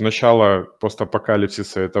 значит, начало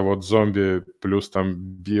постапокалипсиса — это вот зомби плюс там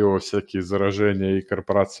био, всякие заражения и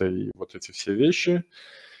корпорация, и вот эти все вещи.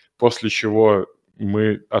 После чего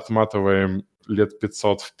мы отматываем лет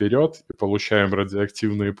 500 вперед и получаем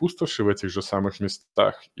радиоактивные пустоши в этих же самых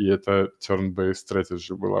местах, и это turn-based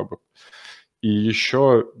strategy была бы. И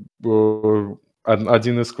еще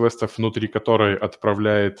один из квестов, внутри которой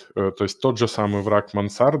отправляет, то есть тот же самый враг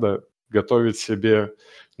Мансарда, готовит себе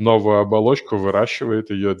новую оболочку,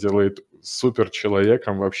 выращивает ее, делает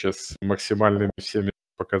супер-человеком вообще с максимальными всеми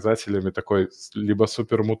показателями, такой либо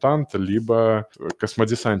супермутант, либо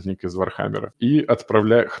космодесантник из Вархаммера. И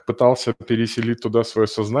пытался переселить туда свое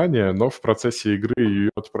сознание, но в процессе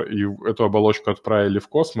игры эту оболочку отправили в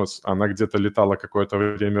космос, она где-то летала какое-то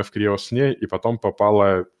время в криосне, и потом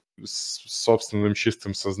попала с собственным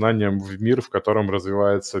чистым сознанием в мир, в котором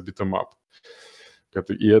развивается битэмап.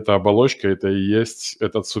 И эта оболочка, это и есть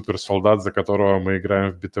этот суперсолдат, за которого мы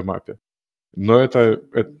играем в битэмапе. Но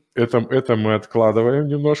это мы откладываем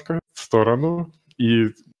немножко в сторону,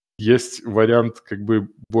 и есть вариант как бы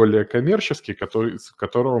более коммерческий, с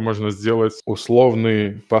которого можно сделать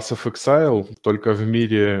условный Pass of Exile, только в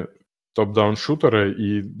мире топ-даун шутера,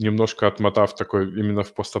 и немножко отмотав такой именно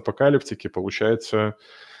в постапокалиптике, получается,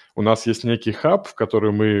 у нас есть некий хаб, в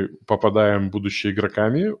который мы попадаем, будучи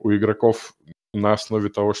игроками. У игроков на основе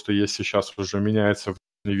того, что есть сейчас, уже меняется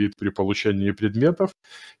вид при получении предметов,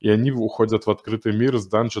 и они уходят в открытый мир с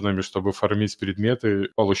данженами, чтобы фармить предметы,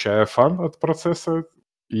 получая фан от процесса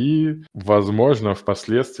и, возможно,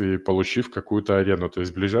 впоследствии получив какую-то арену. То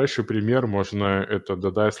есть ближайший пример можно это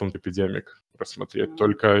Dead Island Epidemic рассмотреть,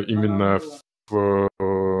 только именно в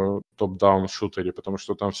топ-даун шутере, потому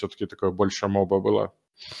что там все-таки такое больше моба было.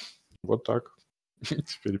 Вот так.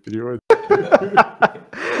 Теперь переводим.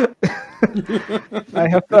 I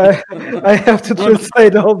have to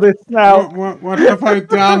translate all this now. What have I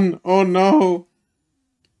done? Oh no.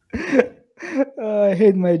 I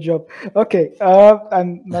hate my job. Okay,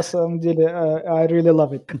 на самом деле, I really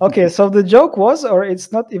love it. Okay, so the joke was, or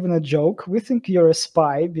it's not even a joke, we think you're a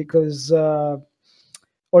spy because,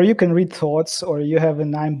 or you can read thoughts, or you have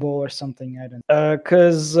an eyeball or something, I don't know.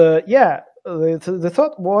 Because, yeah, the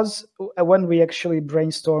thought was, when we actually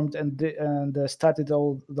brainstormed and started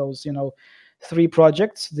all those, 3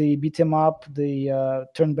 projects: the beat 'em up, the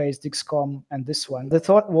turn-based XCOM, and this one. The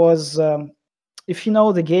thought was, if you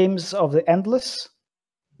know the games of the Endless,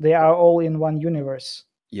 they are all in one universe.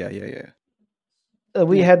 Yeah.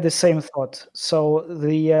 We Yeah. had the same thought. So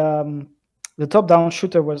the top-down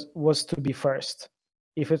shooter was to be first.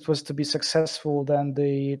 If it was to be successful, then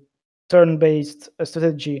the turn-based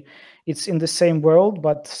strategy, it's in the same world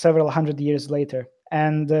but several hundred years later.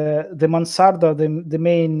 And the Mansardo,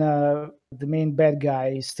 the main bad guy,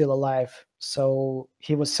 is still alive. So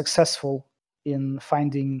he was successful in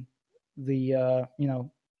finding the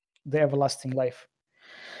the everlasting life.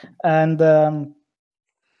 And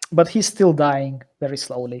but he's still dying very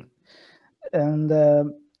slowly. And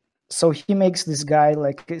so he makes this guy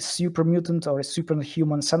like a super mutant or a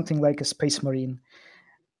superhuman, something like a space marine.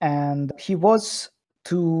 And he was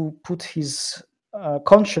to put his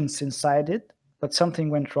conscience inside it, but something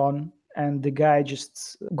went wrong, and the guy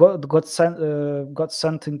just got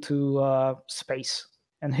sent into space,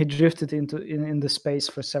 and he drifted in the space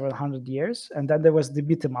for several hundred years. And then there was the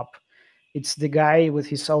beat 'em up. It's the guy with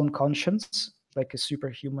his own conscience, like a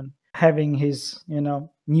superhuman, having his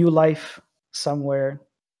new life somewhere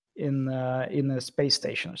in a space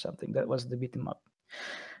station or something. That was the beat 'em up.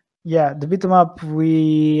 Yeah, the beat 'em up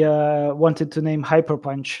we wanted to name Hyper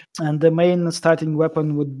Punch, and the main starting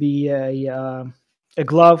weapon would be a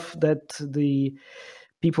glove that the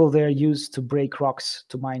people there use to break rocks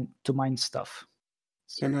to mine stuff.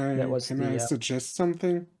 Can I suggest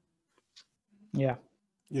something? Yeah.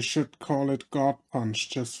 You should call it God Punch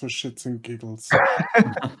just for shits and giggles.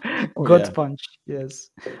 God Yeah. Punch,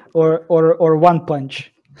 yes, or One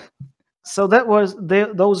Punch. So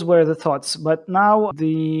those were the thoughts. But now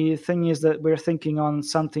the thing is that we're thinking on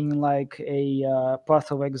something like a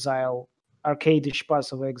Path of Exile, arcadish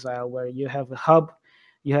Path of Exile, where you have a hub,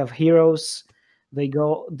 you have heroes. They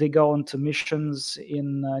go onto missions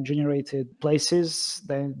in generated places.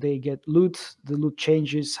 Then they get loot. The loot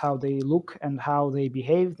changes how they look and how they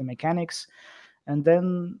behave, the mechanics, and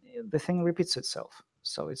then the thing repeats itself.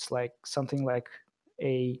 So it's like something like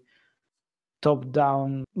a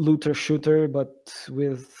top-down looter shooter, but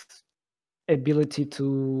with ability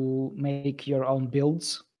to make your own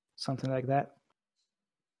builds, something like that.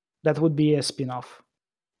 That would be a spin-off.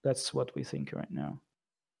 That's what we think right now,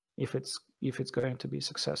 if it's going to be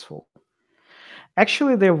successful.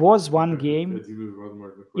 Actually, there was one game.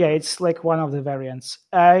 Yeah, it's like one of the variants.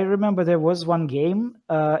 I remember there was one game.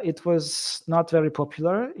 It was not very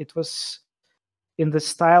popular. It was in the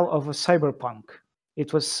style of a cyberpunk.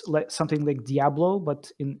 It was like something like Diablo, but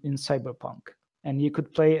in cyberpunk. And you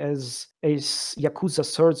could play as a Yakuza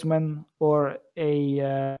swordsman or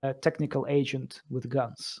a technical agent with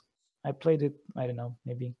guns. I played it, I don't know,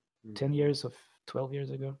 maybe 10 years or 12 years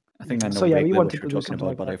ago. I think I know So yeah, we vaguely wanted what you're to do talking something about,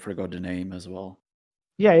 like but that. I forgot the name as well.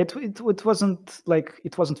 Yeah, it wasn't like,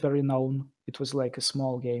 it wasn't very known. It was like a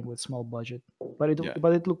small game with small budget, but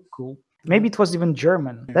it looked cool. Maybe it was even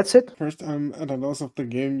German. That's it. First, I'm at a loss of the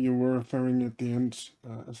game you were referring at the end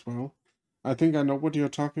as well. I think I know what you're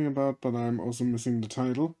talking about, but I'm also missing the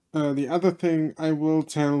title. The other thing, I will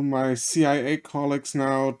tell my CIA colleagues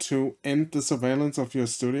now to end the surveillance of your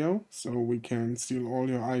studio, so we can steal all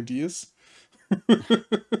your ideas.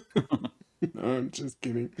 No, I'm just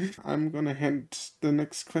kidding. I'm gonna hand the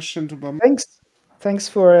next question to Bam. Thanks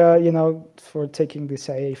for for taking the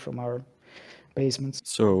CIA from our basements.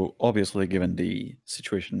 So obviously, given the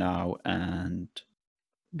situation now and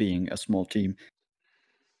being a small team,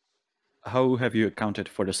 how have you accounted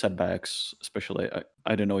for the setbacks? Especially,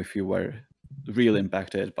 I don't know if you were really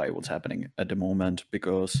impacted by what's happening at the moment,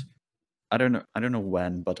 because I don't know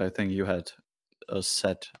when, but I think you had a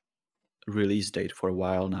set release date for a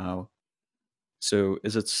while now. So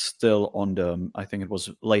is it still on the? I think it was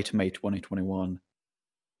late May 2021.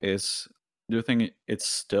 Do you think it's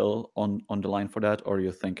still on the line for that, or are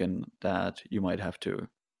you thinking that you might have to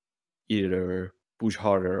either push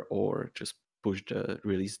harder or just push the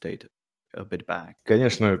release date a bit back?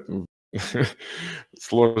 Конечно,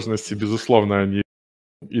 сложности, безусловно, они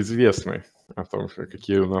известны о том,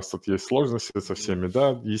 какие у нас тут есть сложности со всеми.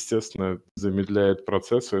 Да, естественно, замедляет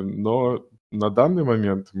процессы, но на данный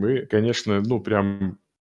момент мы, конечно, прям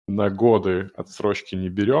на годы отсрочки не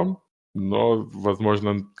берем, но,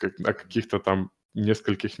 возможно, о каких-то там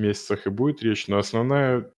нескольких месяцах и будет речь, но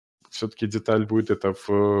основная все-таки деталь будет это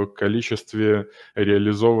в количестве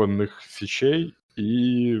реализованных фичей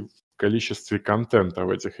и в количестве контента в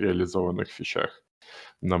этих реализованных фичах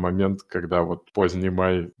на момент, когда вот поздний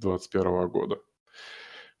май 2021 года.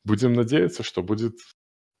 Будем надеяться, что будет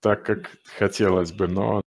так, как хотелось бы,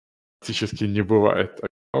 но практически не бывает.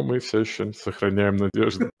 Но мы все еще сохраняем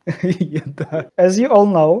надежду. As you all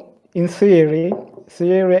know, in theory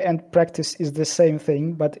and practice is the same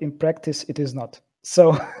thing, but in practice it is not.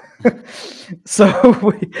 So, so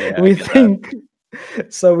we think,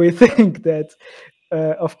 so we think that,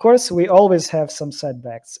 of course, we always have some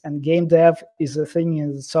setbacks, and game dev is a thing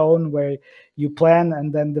in its own where you plan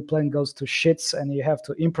and then the plan goes to shits and you have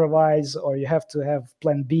to improvise, or you have to have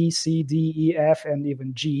plan B, C, D, E, F, and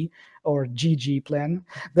even G or GG plan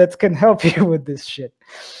that can help you with this shit.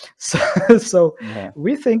 So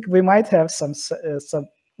we think we might have some.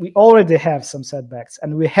 We already have some setbacks,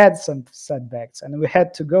 and we had some setbacks, and we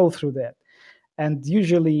had to go through that. And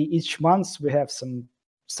usually each month we have some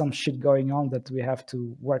shit going on that we have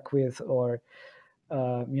to work with, or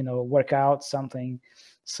work out something.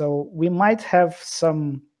 So we might have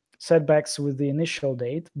some setbacks with the initial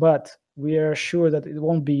date, but we are sure that it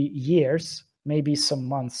won't be years, maybe some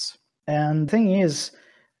months. And the thing is,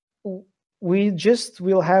 we just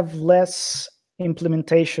will have less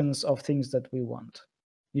implementations of things that we want.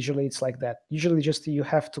 Usually it's like that. Usually just you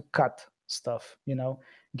have to cut stuff,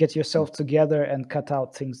 get yourself together and cut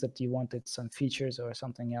out things that you wanted, some features or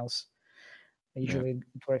something else. Usually it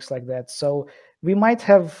works like that. So we might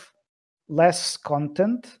have less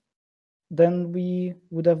content than we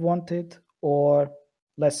would have wanted, or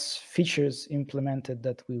less features implemented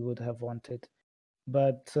that we would have wanted.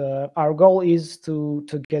 But our goal is to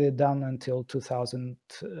get it done until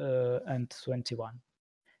 2021,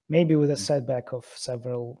 maybe with a setback of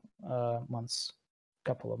several months,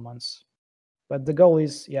 couple of months. But the goal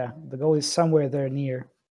is somewhere there near,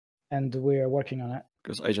 and we're working on it.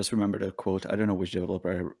 Because I just remembered a quote. I don't know which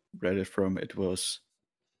developer I read it from. It was,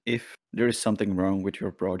 if there is something wrong with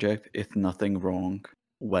your project, if nothing went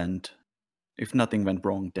wrong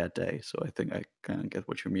that day. So I think I kind of get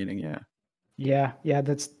what you're meaning. Yeah,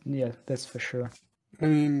 that's for sure. I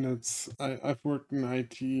mean, I've worked in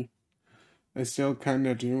IT. I still kind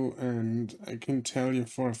of do, and I can tell you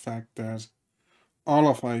for a fact that all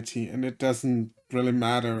of IT, and it doesn't really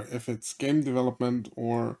matter if it's game development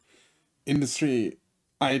or industry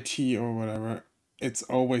IT or whatever, it's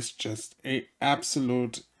always just a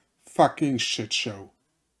absolute fucking shit show.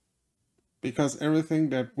 Because everything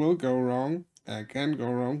that will go wrong and can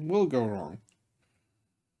go wrong will go wrong.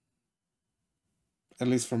 At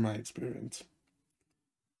least from my experience.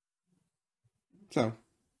 So,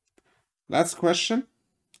 last question.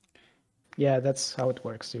 Yeah, that's how it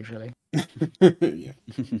works usually. Yeah.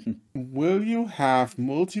 Will you have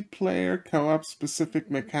multiplayer, co-op specific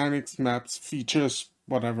mechanics, maps, features,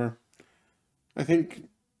 whatever? I think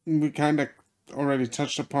we kind of already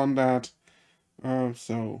touched upon that.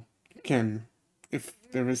 So, Ken, if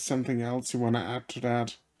there is something else you want to add to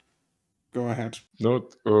that, go ahead. Ну,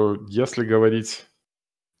 если говорить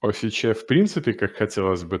о фиче в принципе, как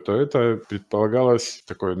хотелось бы, то это предполагалось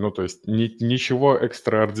такое, то есть ничего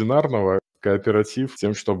экстраординарного, кооператив,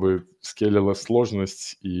 тем, чтобы скейлила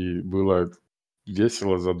сложность и было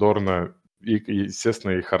весело, задорно и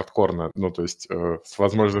естественно, и хардкорно. То есть с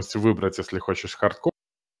возможностью выбрать, если хочешь хардкор,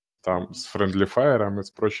 там с Friendly Fire и с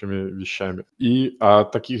прочими вещами. И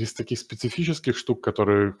из таких специфических штук,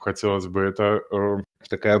 которые хотелось бы, это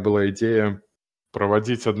такая была идея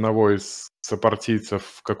проводить одного из сопартийцев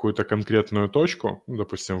в какую-то конкретную точку,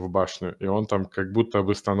 допустим, в башню, и он там как будто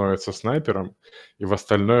бы становится снайпером, и в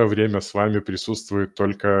остальное время с вами присутствует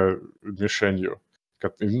только мишенью.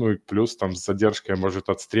 И плюс там с задержкой может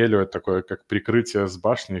отстреливать, такое как прикрытие с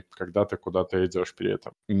башни, когда ты куда-то идешь при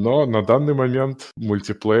этом. Но на данный момент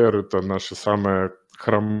мультиплеер — это наша самая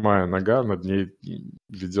хромая нога, над ней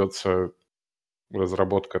ведется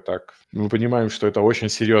разработка так. Мы понимаем, что это очень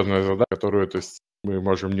серьезная задача, которую, то есть, мы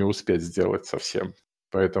можем не успеть сделать совсем.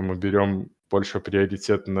 Поэтому берем больше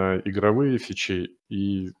приоритет на игровые фичи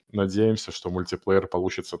и надеемся, что мультиплеер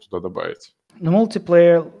получится туда добавить. The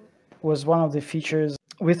multiplayer was one of the features.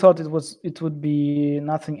 We thought it would be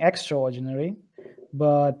nothing extraordinary,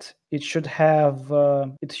 but it should have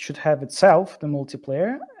itself the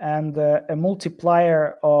multiplayer, and a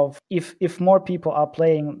multiplier of if more people are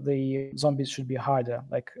playing, the zombies should be harder,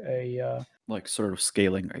 like like sort of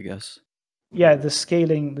scaling, I guess. Yeah, the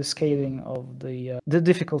scaling of the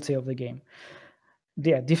difficulty of the game.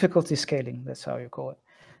 Yeah, difficulty scaling, that's how you call it.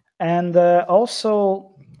 And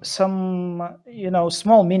also some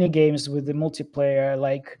small mini games with the multiplayer,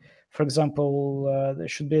 like for example there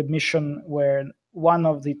should be a mission where one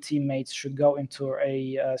of the teammates should go into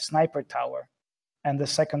a sniper tower and the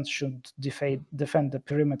second should defend the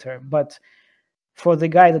perimeter. But for the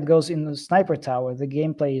guy that goes in the sniper tower, the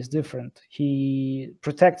gameplay is different. He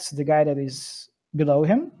protects the guy that is below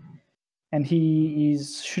him, and he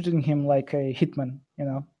is shooting him like a hitman,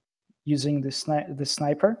 using the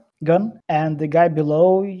sniper gun, and the guy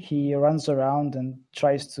below, he runs around and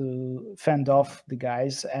tries to fend off the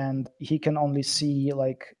guys, and he can only see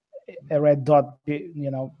like a red dot,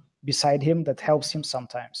 beside him that helps him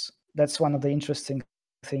sometimes. That's one of the interesting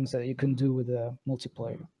things that you can do with the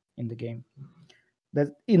multiplayer in the game.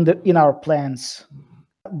 That in our plans,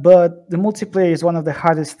 but the multiplayer is one of the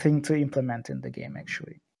hardest thing to implement in the game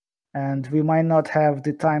actually, and we might not have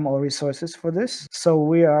the time or resources for this, so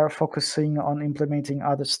we are focusing on implementing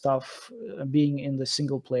other stuff, being in the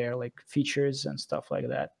single player, like features and stuff like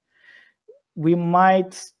that. We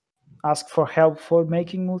might ask for help for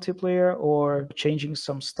making multiplayer or changing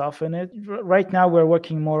some stuff in it. Right now we're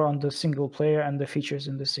working more on the single player and the features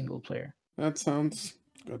in the single player. That sounds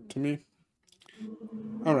good to me.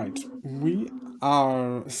 All right, we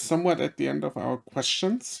are somewhat at the end of our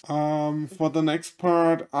questions. For the next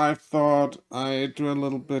part, I thought I'd do a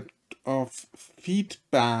little bit of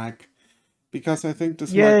feedback because I think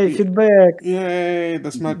this might be feedback.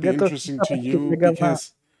 this might be interesting to you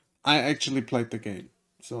because I actually played the game.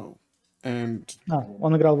 So, and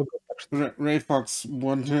он играл в игру. Ray Fox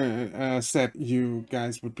said you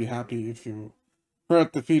guys would be happy if you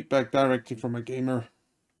heard the feedback directly from a gamer.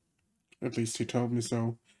 At least he told me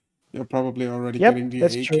so. You're probably already getting the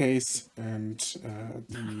AKs and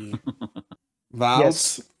the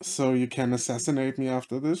valves, so you can assassinate me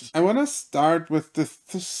after this. I want to start with the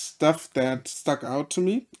stuff that stuck out to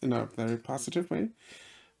me in a very positive way.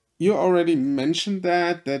 You already mentioned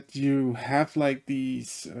that you have like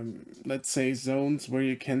these, let's say, zones where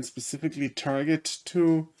you can specifically target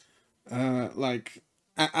to, like,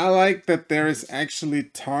 I like that there is actually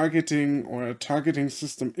targeting or a targeting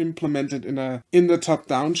system implemented in the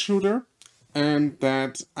top-down shooter, and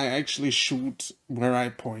that I actually shoot where I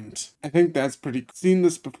point. I think that's pretty cool. I've seen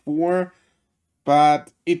this before,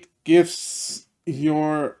 but it gives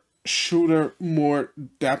your shooter more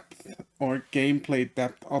depth or gameplay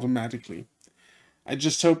depth automatically. I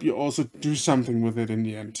just hope you also do something with it in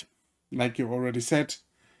the end. Like you already said,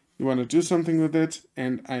 you want to do something with it,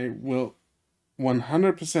 and I will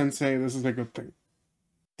 100% say this is a good thing.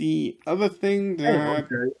 The other thing that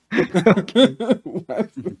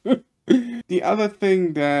the other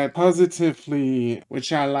thing that positively,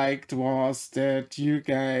 which I liked, was that you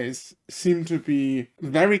guys seem to be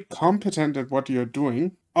very competent at what you're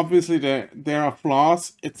doing. Obviously, there are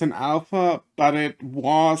flaws. It's an alpha, but it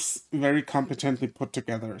was very competently put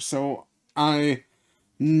together. So I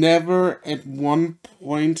never at one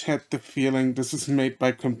point had the feeling this is made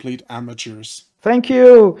by complete amateurs. Thank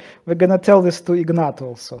you. We're gonna tell this to Ignat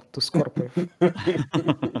also, to Scorpio.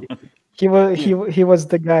 He was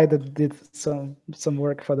the guy that did some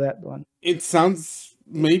work for that one. It sounds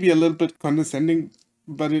maybe a little bit condescending,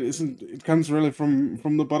 but it isn't. It comes really from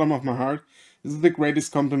the bottom of my heart. This is the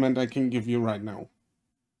greatest compliment I can give you right now.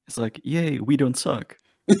 It's like, yay, we don't suck.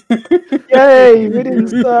 Yay, we didn't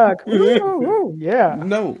suck. Woo, yeah.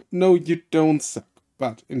 No, you don't suck.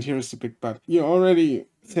 But, and here's the big but, you already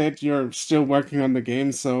said you're still working on the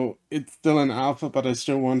game, so it's still an alpha, but I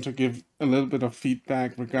still want to give a little bit of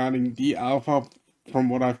feedback regarding the alpha from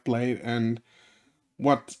what I've played and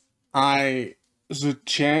what I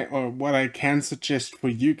suggest, or what I can suggest for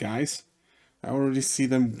you guys. I already see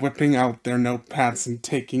them whipping out their notepads and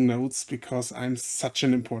taking notes because I'm such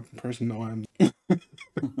an important person. No, I'm.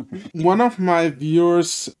 One of my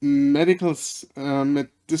viewers, medicinal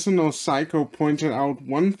psycho, pointed out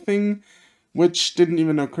one thing which didn't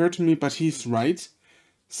even occur to me, but he's right.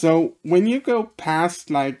 So when you go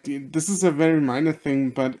past, like, this is a very minor thing,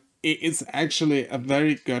 but it's actually a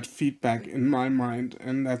very good feedback in my mind,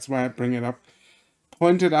 and that's why I bring it up.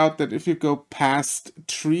 Pointed out that if you go past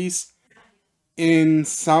trees, in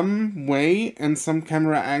some way and some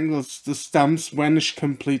camera angles, the stumps vanish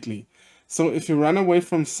completely. So if you run away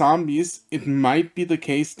from zombies, it might be the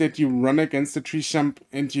case that you run against a tree stump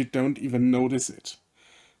and you don't even notice it.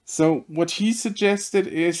 So what he suggested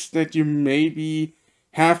is that you maybe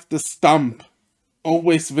have the stump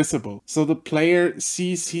always visible. So the player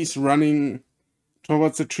sees he's running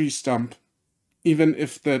towards a tree stump, even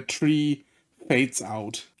if the tree fades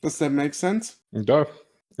out. Does that make sense? Да.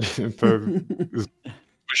 Это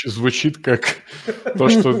звучит как то,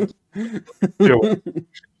 что делал.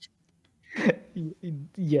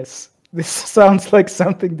 Yes, this sounds like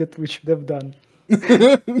something that we should have done.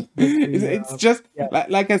 It's just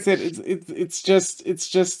like I said, it's just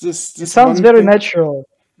this. It sounds very natural,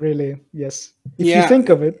 really. Yes, if you think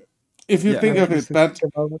of it. If you think of it, but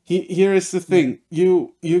here is the thing: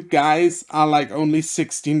 you guys are like only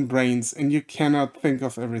 16 brains, and you cannot think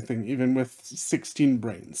of everything, even with 16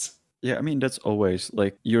 brains. Yeah, I mean that's always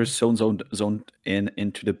like you're so zoned in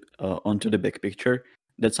into the onto the big picture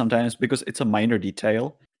that sometimes, because it's a minor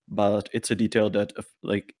detail, but it's a detail that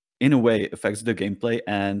like in a way affects the gameplay,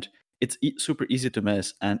 and it's super easy to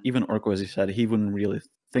miss. And even Orko, as he said, he wouldn't really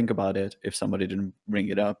think about it if somebody didn't bring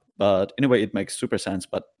it up. But in a way, it makes super sense.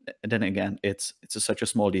 But then again, it's such a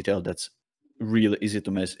small detail that's really easy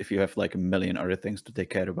to miss if you have like a million other things to take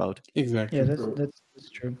care about. Exactly. Yeah, that's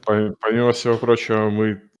true. Помимо всего прочего,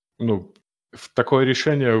 мы, такое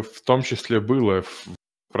решение в том числе было в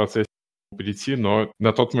процессе прийти, но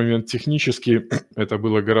на тот момент технически это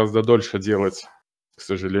было гораздо дольше делать, к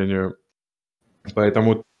сожалению.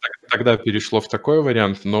 Поэтому тогда перешло в такой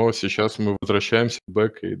вариант, но сейчас мы возвращаемся в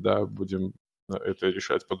бэк и, да, будем это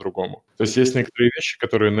решать по-другому. То есть есть некоторые вещи,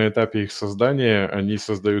 которые на этапе их создания, они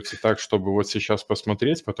создаются так, чтобы вот сейчас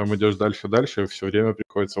посмотреть, потом идешь дальше, и все время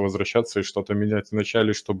приходится возвращаться и что-то менять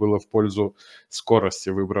вначале, что было в пользу скорости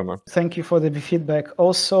выбрано. Thank you for the feedback.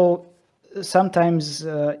 Also, sometimes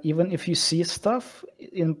even if you see stuff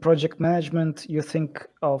in project management, you think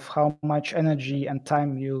of how much energy and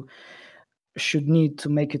time you should need to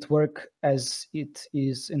make it work as it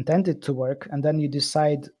is intended to work, and then you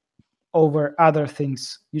decide over other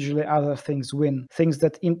things. Usually other things win, things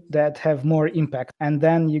that that have more impact, and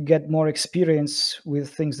then you get more experience with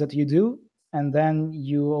things that you do, and then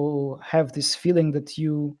you have this feeling that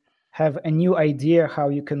you have a new idea how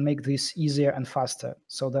you can make this easier and faster.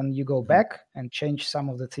 So then you go back and change some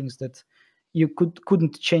of the things that you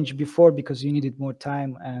couldn't change before because you needed more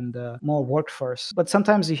time and more workforce. But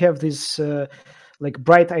sometimes you have these like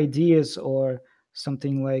bright ideas or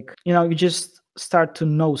something, like, you just start to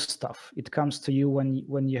know stuff. It comes to you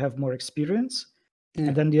when you have more experience,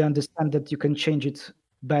 and then you understand that you can change it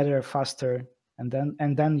better, faster, and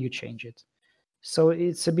then you change it. So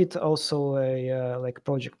it's a bit also a like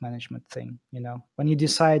project management thing, when you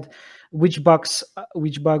decide which bugs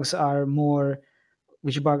are more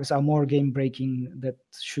game breaking, that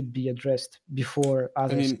should be addressed before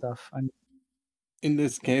other stuff. In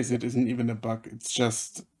this case, it isn't even a bug. It's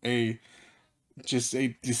just a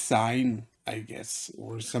design, I guess,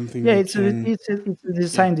 or something. Yeah, it's a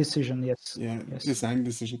design decision. Yes. Yeah, yes. design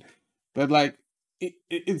decision. But like,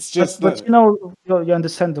 it's just. But you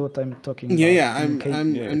understand what I'm talking about. Yeah. I'm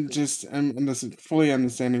fully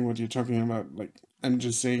understanding what you're talking about. Like, I'm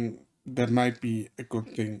just saying that might be a good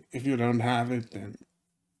thing. If you don't have it, then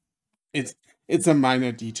it's a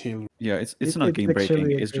minor detail. Yeah, it's not game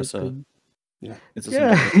breaking. It's just thing. It's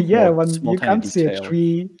when you can't see a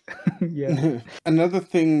tree. Yeah. Another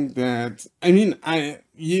thing that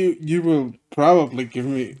you will probably give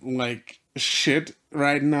me like shit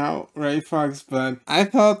right now, right, Fox? But I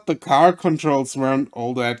thought the car controls weren't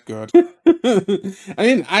all that good.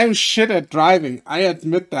 I'm shit at driving. I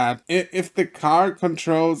admit that. If the car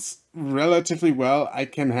controls relatively well, I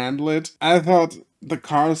can handle it. I thought the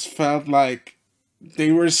cars felt like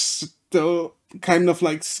they were still kind of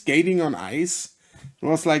like skating on ice. It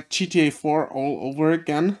was like GTA 4 all over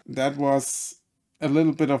again. That was a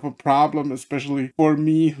little bit of a problem, especially for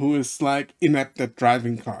me, who is like inept at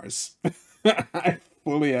driving cars. I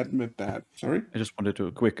fully admit that. Sorry? I just wanted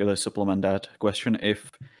to quickly supplement that question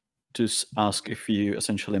to ask if you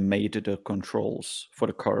essentially made the controls for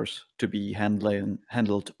the cars to be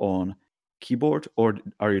handled on keyboard, or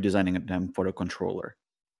are you designing them for a controller?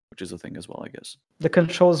 Which is a thing as well, I guess. The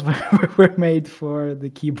controls were made for the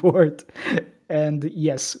keyboard. And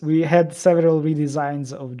yes, we had several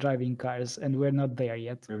redesigns of driving cars, and we're not there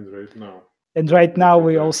yet. And right now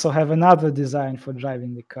we also have another design for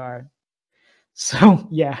driving the car. So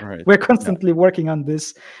yeah, right. We're constantly working on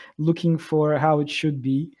this, looking for how it should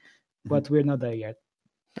be, but we're not there yet.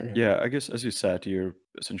 Yeah, I guess as you said, you're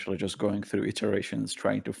essentially just going through iterations,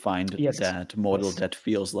 trying to find that model that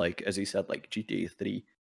feels like, as you said, like GTA 3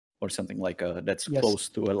 or something like that's close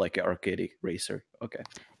to like an arcade racer. Okay.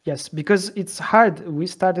 Yes, because it's hard. We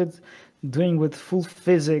started doing with full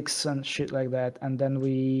physics and shit like that, and then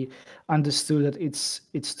we understood that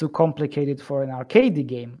it's too complicated for an arcade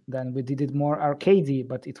game. Then we did it more arcadey,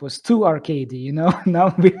 but it was too arcadey,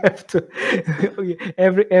 Now we have to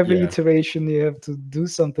every iteration you have to do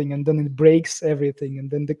something, and then it breaks everything, and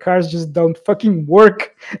then the cars just don't fucking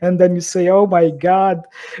work, and then you say, oh my god,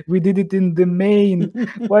 we did it in the main.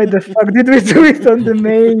 Why the fuck did we do it on the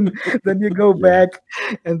main? Then you go back,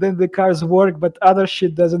 and then the cars work, but other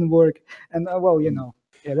shit doesn't work. And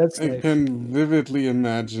that's I life. can vividly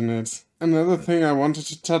imagine it. Another thing I wanted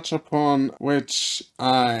to touch upon, which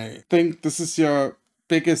I think this is your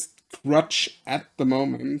biggest crutch at the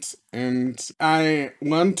moment, and I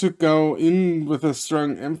want to go in with a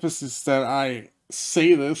strong emphasis that I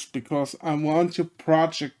say this because I want your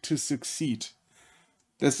project to succeed.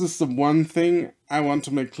 This is the one thing I want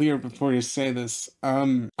to make clear before you say this.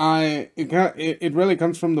 It really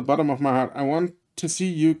comes from the bottom of my heart. I want to see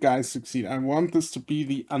you guys succeed. I want this to be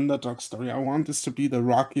the underdog story. I want this to be the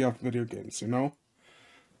Rocky of video games, you know?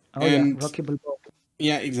 Oh yeah, And Rocky Balboa.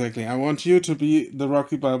 yeah, exactly. I want you to be the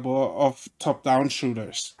Rocky Balboa of top-down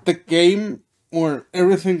shooters. The game, or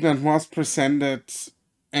everything that was presented,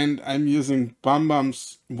 and I'm using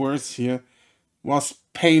Bambam's words here, was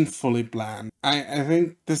painfully bland. I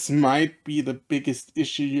think this might be the biggest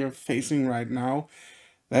issue you're facing right now,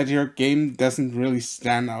 that your game doesn't really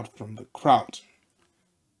stand out from the crowd.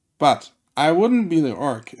 But I wouldn't be the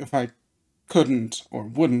orc if I couldn't or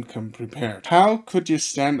wouldn't come prepared. How could you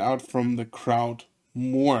stand out from the crowd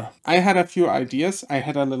more? I had a few ideas. I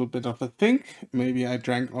had a little bit of a think. Maybe I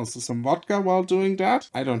drank also some vodka while doing that.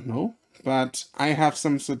 I don't know. But I have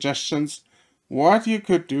some suggestions what you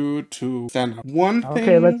could do to stand out. One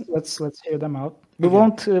Okay, thing. let's hear them out. We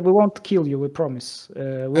Okay. won't kill you. We promise.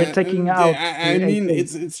 We're taking out. I the mean, AK.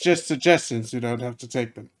 it's just suggestions. You don't have to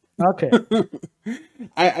take them. Okay.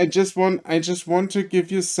 I just want to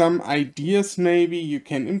give you some ideas. Maybe you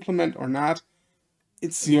can implement or not.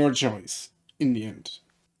 It's your choice in the end.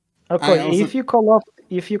 I Okay. also If you call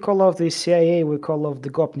off the CIA, we call off the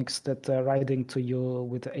Gopniks that are riding to you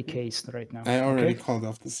with AKs right now. I already Okay. called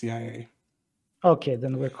off the CIA. Okay,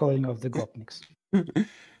 then we're calling off the Gopniks.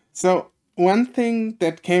 So one thing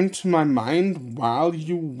that came to my mind while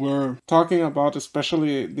you were talking about,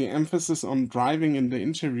 especially the emphasis on driving in the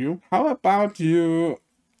interview, how about you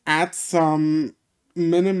add some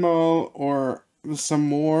minimal or some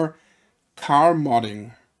more car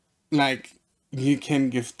modding? Like, you can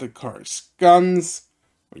give the cars guns,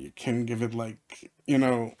 or you can give it like, you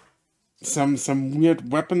know, some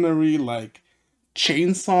weird weaponry like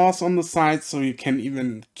chainsaws on the side so you can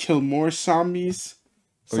even kill more zombies.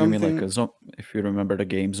 Or you mean like Something, if you remember the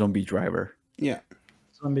game Zombie Driver? yeah,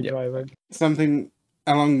 Zombie Yeah. driver. something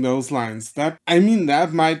along those lines. That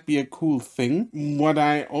might be a cool thing. What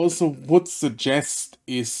I also would suggest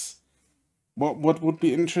is what would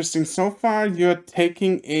be interesting so far, you're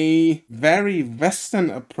taking a very Western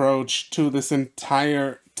approach to this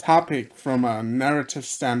entire topic from a narrative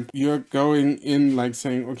standpoint. You're going in like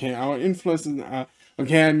saying, okay, our influences are,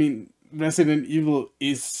 okay, I mean, Resident Evil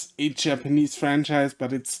is a Japanese franchise,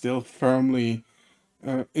 but it's still firmly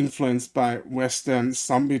influenced by Western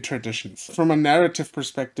zombie traditions. From a narrative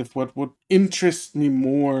perspective, what would interest me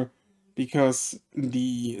more, because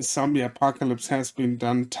the zombie apocalypse has been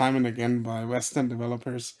done time and again by Western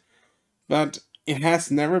developers, but it has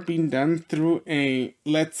never been done through a,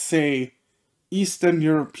 let's say, Eastern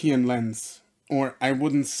European lens. Or I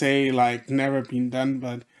wouldn't say like never been done,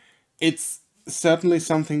 but it's certainly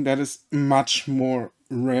something that is much more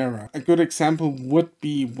rarer. A good example would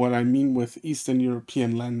be what I mean with Eastern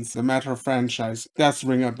European lens. The Metro franchise does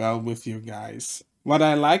ring a bell with you guys. What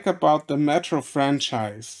I like about the Metro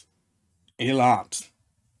franchise a lot,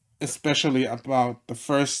 especially about the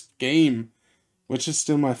first game, which is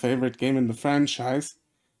still my favorite game in the franchise,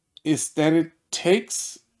 is that it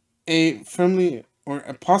takes a firmly or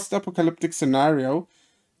a post-apocalyptic scenario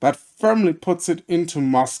but firmly puts it into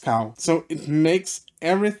Moscow. So it makes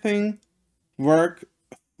everything work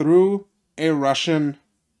through a Russian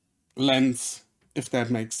lens, if that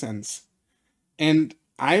makes sense. And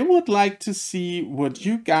I would like to see what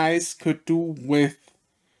you guys could do with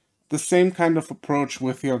the same kind of approach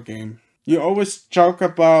with your game. You always joke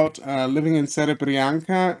about living in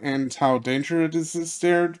Serebryanka and how dangerous it is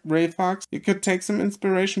there, Ray Fox. You could take some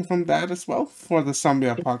inspiration from that as well for the zombie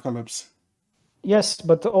apocalypse. Yes,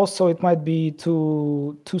 but also it might be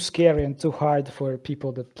too scary and too hard for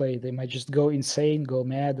people that play. They might just go insane, go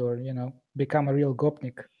mad, or become a real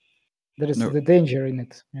Gopnik. There is No. the danger in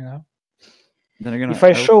it, Then again, If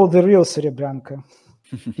I show the real Serebranka,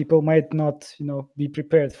 people might not, be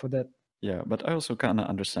prepared for that. Yeah, but I also kind of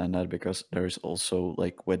understand that because there is also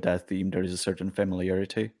like with that theme, there is a certain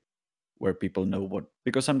familiarity where people know what,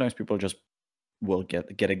 because sometimes people just will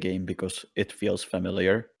get a game because it feels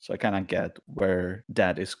familiar. So I kind of get where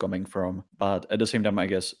that is coming from, but at the same time, I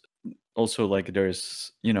guess also like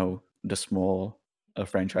there's the small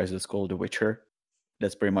franchise that's called The Witcher,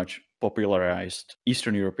 that's pretty much popularized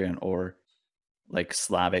Eastern European or like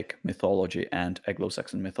Slavic mythology and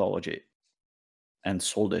Anglo-Saxon mythology and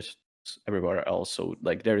sold it everywhere else. So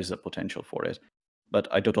like there is a potential for it, but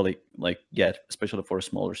I totally like get, especially for a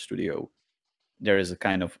smaller studio, there is a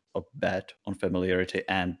kind of a bet on familiarity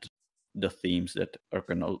and the themes that are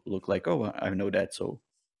gonna look like, oh, I know that, so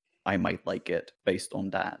I might like it based on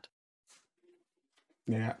that.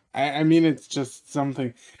 Yeah, I mean, it's just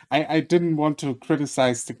something. I didn't want to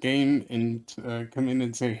criticize the game and come in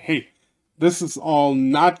and say, hey, this is all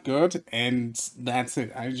not good, and that's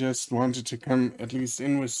it. I just wanted to come at least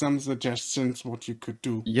in with some suggestions what you could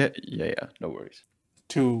do Yeah, no worries.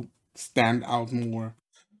 to stand out more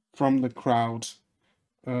from the crowd.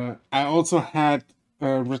 I also had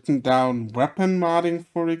written down weapon modding,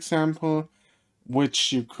 for example,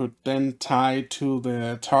 which you could then tie to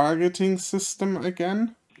the targeting system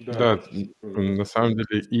again. Да, на самом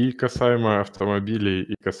деле и касаемо автомобилей,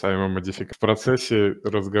 и касаемо модификаций. В процессе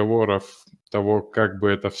разговоров того, как бы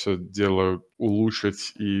это все дело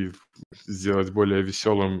улучшить и сделать более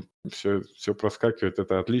веселым, все проскакивает.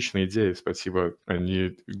 Это отличная идея, спасибо.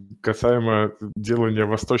 Они касаемо делания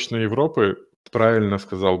Восточной Европы, правильно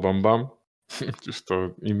сказал Бамбам,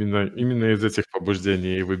 что именно из этих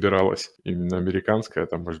побуждений и выбиралась именно американская,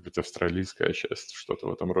 там, может быть, австралийская часть, что-то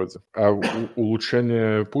в этом роде. А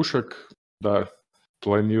улучшение пушек, да,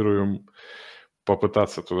 планируем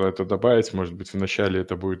попытаться туда это добавить. Может быть, вначале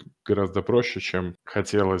это будет гораздо проще, чем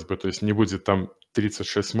хотелось бы. То есть не будет там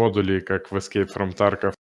 36 модулей, как в Escape from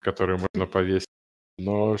Tarkov, которые можно повесить.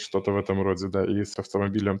 Но что-то в этом роде, да. И с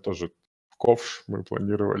автомобилем тоже. В ковш мы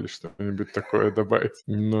планировали что-нибудь такое добавить.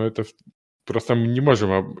 Но это просто мы не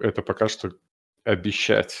можем это пока что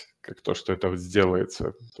обещать, как то, что это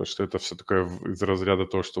сделается. То, что это все такое из разряда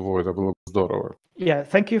того, что «Во, это было бы здорово». Yeah,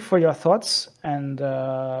 thank you for your thoughts and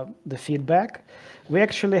the feedback. We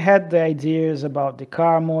actually had the ideas about the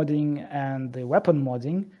car modding and the weapon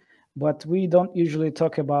modding, but we don't usually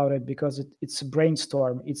talk about it because it's a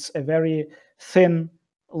brainstorm. It's a very thin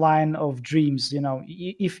line of dreams. You know,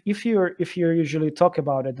 if you usually talk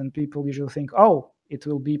about it, then people usually think, oh, it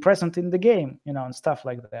will be present in the game, you know, and stuff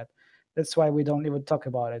like that. That's why we don't even talk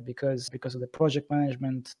about it because of the project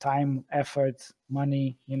management, time, effort,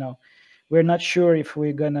 money. You know, we're not sure if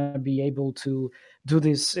we're gonna be able to do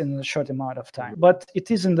this in a short amount of time. But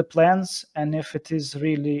it is in the plans, and if it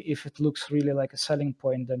looks really like a selling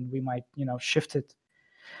point, then we might, you know, shift it.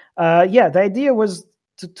 Yeah, the idea was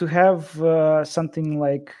to have something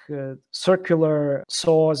like circular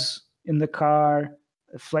saws in the car,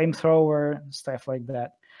 a flamethrower, stuff like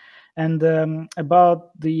that. And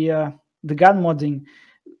about the gun modding,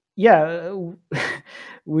 yeah,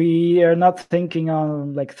 we are not thinking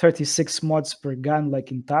on like 36 mods per gun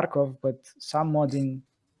like in Tarkov, but some modding,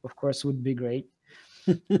 of course, would be great.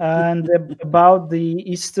 And about the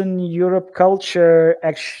Eastern Europe culture,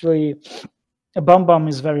 actually, Bum Bum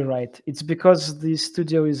is very right. It's because the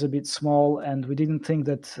studio is a bit small, and we didn't think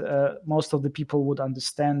that most of the people would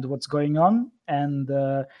understand what's going on and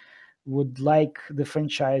would like the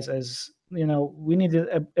franchise. As you know, we needed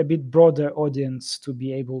a bit broader audience to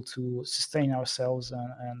be able to sustain ourselves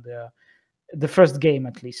and the first game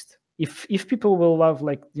at least. If people will love,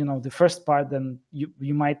 like, you know, the first part, then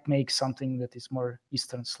you might make something that is more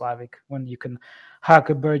Eastern Slavic, when you can hug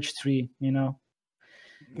a birch tree, you know,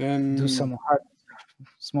 Then do some hard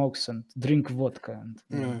smokes and drink vodka and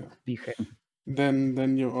yeah. be happy.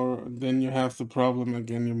 Then you have the problem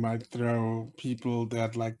again. You might throw people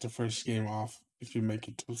that like the first game off if you make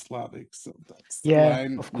it too Slavic. So that's the Yeah,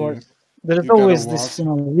 line of course. you There's gotta always walk. this, you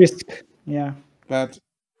know, risk. Yeah. But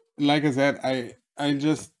like I said, I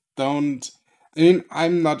just don't. I mean,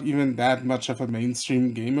 I'm not even that much of a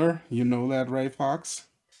mainstream gamer. You know that, Ray Fox.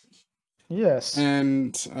 Yes.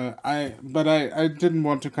 And I didn't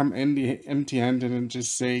want to come empty-handed and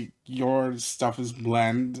just say your stuff is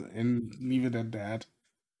bland and leave it at that.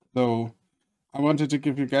 So I wanted to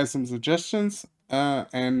give you guys some suggestions,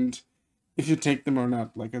 and if you take them or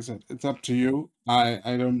not, like I said, it's up to you. I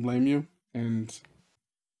don't blame you, and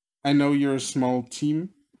I know you're a small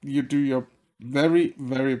team. You do your very,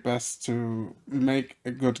 very best to make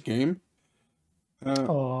a good game.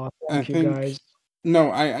 Oh, I thank you, think guys.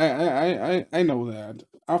 no, I know that.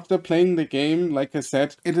 After playing the game, like I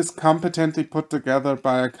said, it is competently put together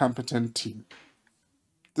by a competent team.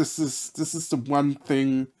 This is the one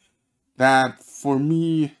thing that for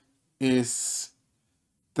me is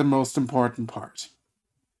the most important part.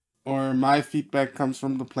 Or my feedback comes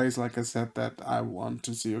from the place, like I said, that I want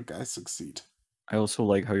to see you guys succeed. I also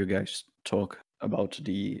like how you guys talk about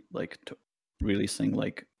the releasing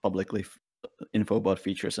like publicly info about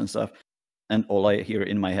features and stuff. And all I hear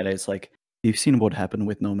in my head is like, you've seen what happened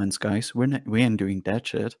with No Man's Skies. We ain't doing that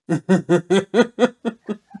shit.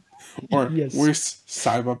 Or Yes. with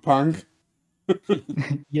Cyberpunk.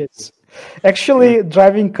 Yes. Actually,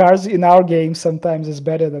 driving cars in our game sometimes is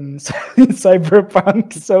better than in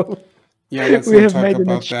Cyberpunk. So Yeah, let's we not have talk made an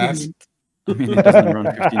about that. achievement. I mean, it doesn't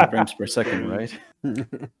run 15 frames per second, right?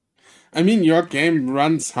 I mean, your game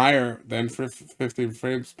runs higher than 15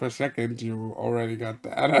 frames per second. You already got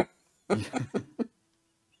that.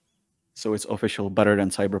 So it's official, better than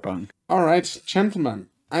Cyberpunk. All right, gentlemen,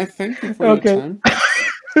 I thank you for your Okay. time.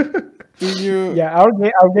 Do you? Yeah,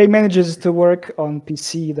 our game manages to work on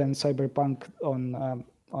PC than Cyberpunk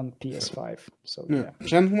on PS5. So No. yeah.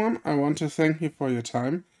 Gentlemen, I want to thank you for your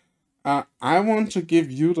time. I want to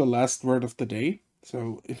give you the last word of the day.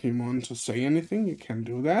 So if you want to say anything, you can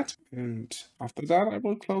do that. And after that, I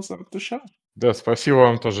will close out the show. Да, спасибо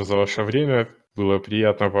вам тоже за ваше время. Было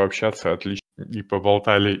приятно пообщаться, отлично. И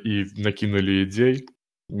поболтали, и накинули идей.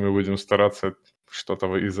 Мы будем стараться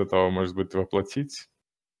что-то из этого, может быть, воплотить.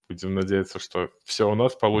 Будем надеяться, что все у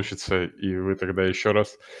нас получится, и вы тогда еще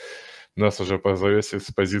раз нас уже позовете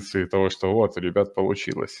с позиции того, что вот, ребят,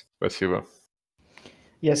 получилось. Спасибо.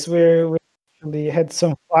 Yes, we actually had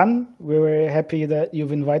some fun. We were happy that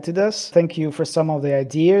you've invited us. Thank you for some of the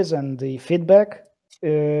ideas and the feedback.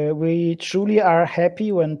 We truly are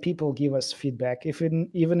happy when people give us feedback,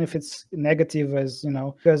 even if it's negative, as you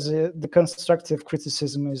know, because the constructive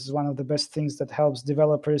criticism is one of the best things that helps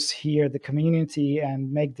developers hear the community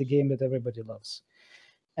and make the game that everybody loves.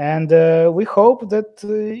 And we hope that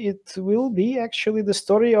it will be actually the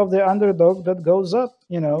story of the underdog that goes up,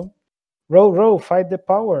 row, fight the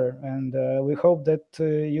power. And we hope that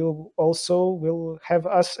you also will have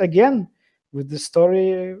us again with the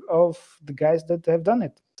story of the guys that have done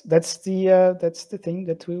it. That's the thing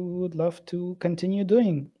that we would love to continue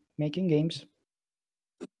doing, making games.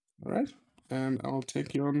 All right. And I'll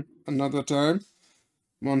take you on another time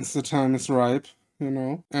once the time is ripe,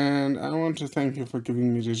 And I want to thank you for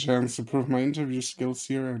giving me the chance to prove my interview skills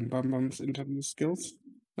here and Bambam's interview skills.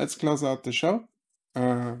 Let's close out the show.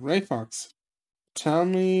 Ray Fox, tell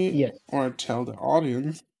me or tell the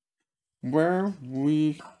audience where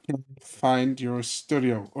we can find your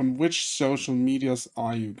studio. On which social medias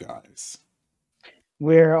are you guys?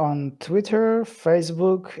 We're on Twitter,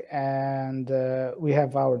 Facebook, and we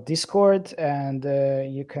have our Discord, and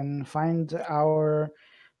you can find our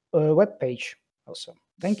webpage also.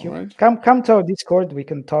 Thank you. Right. Come to our Discord. We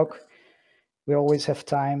can talk. We always have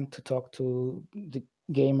time to talk to the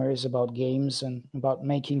gamers about games and about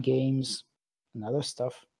making games and other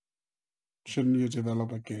stuff. Shouldn't you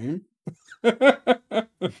develop a game?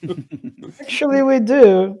 Actually, we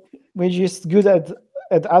do. We're just good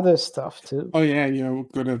at other stuff too. Oh yeah, you're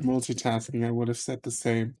good at multitasking. I would have said the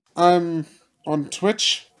same. I'm on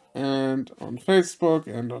Twitch and on Facebook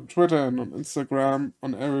and on Twitter and on Instagram,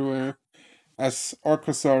 on everywhere, as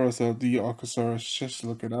Orcosaurus or the Orcosaurus. Just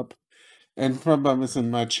look it up. And Probam is in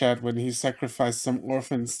my chat when he sacrificed some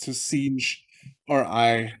orphans to Siege, or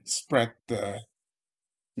I spread the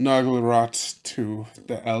Noggle rot to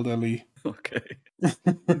the elderly. Okay.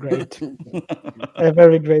 Great. A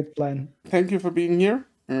very great plan. Thank you for being here.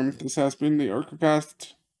 This has been the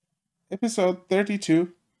Orcocast, episode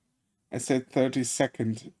 32. I said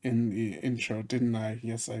 32nd in the intro, didn't I?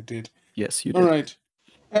 Yes, I did. Yes, you did. All right.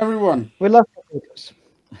 Everyone. We love potatoes.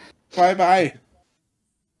 Bye-bye.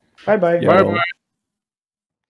 Bye-bye. Bye-bye.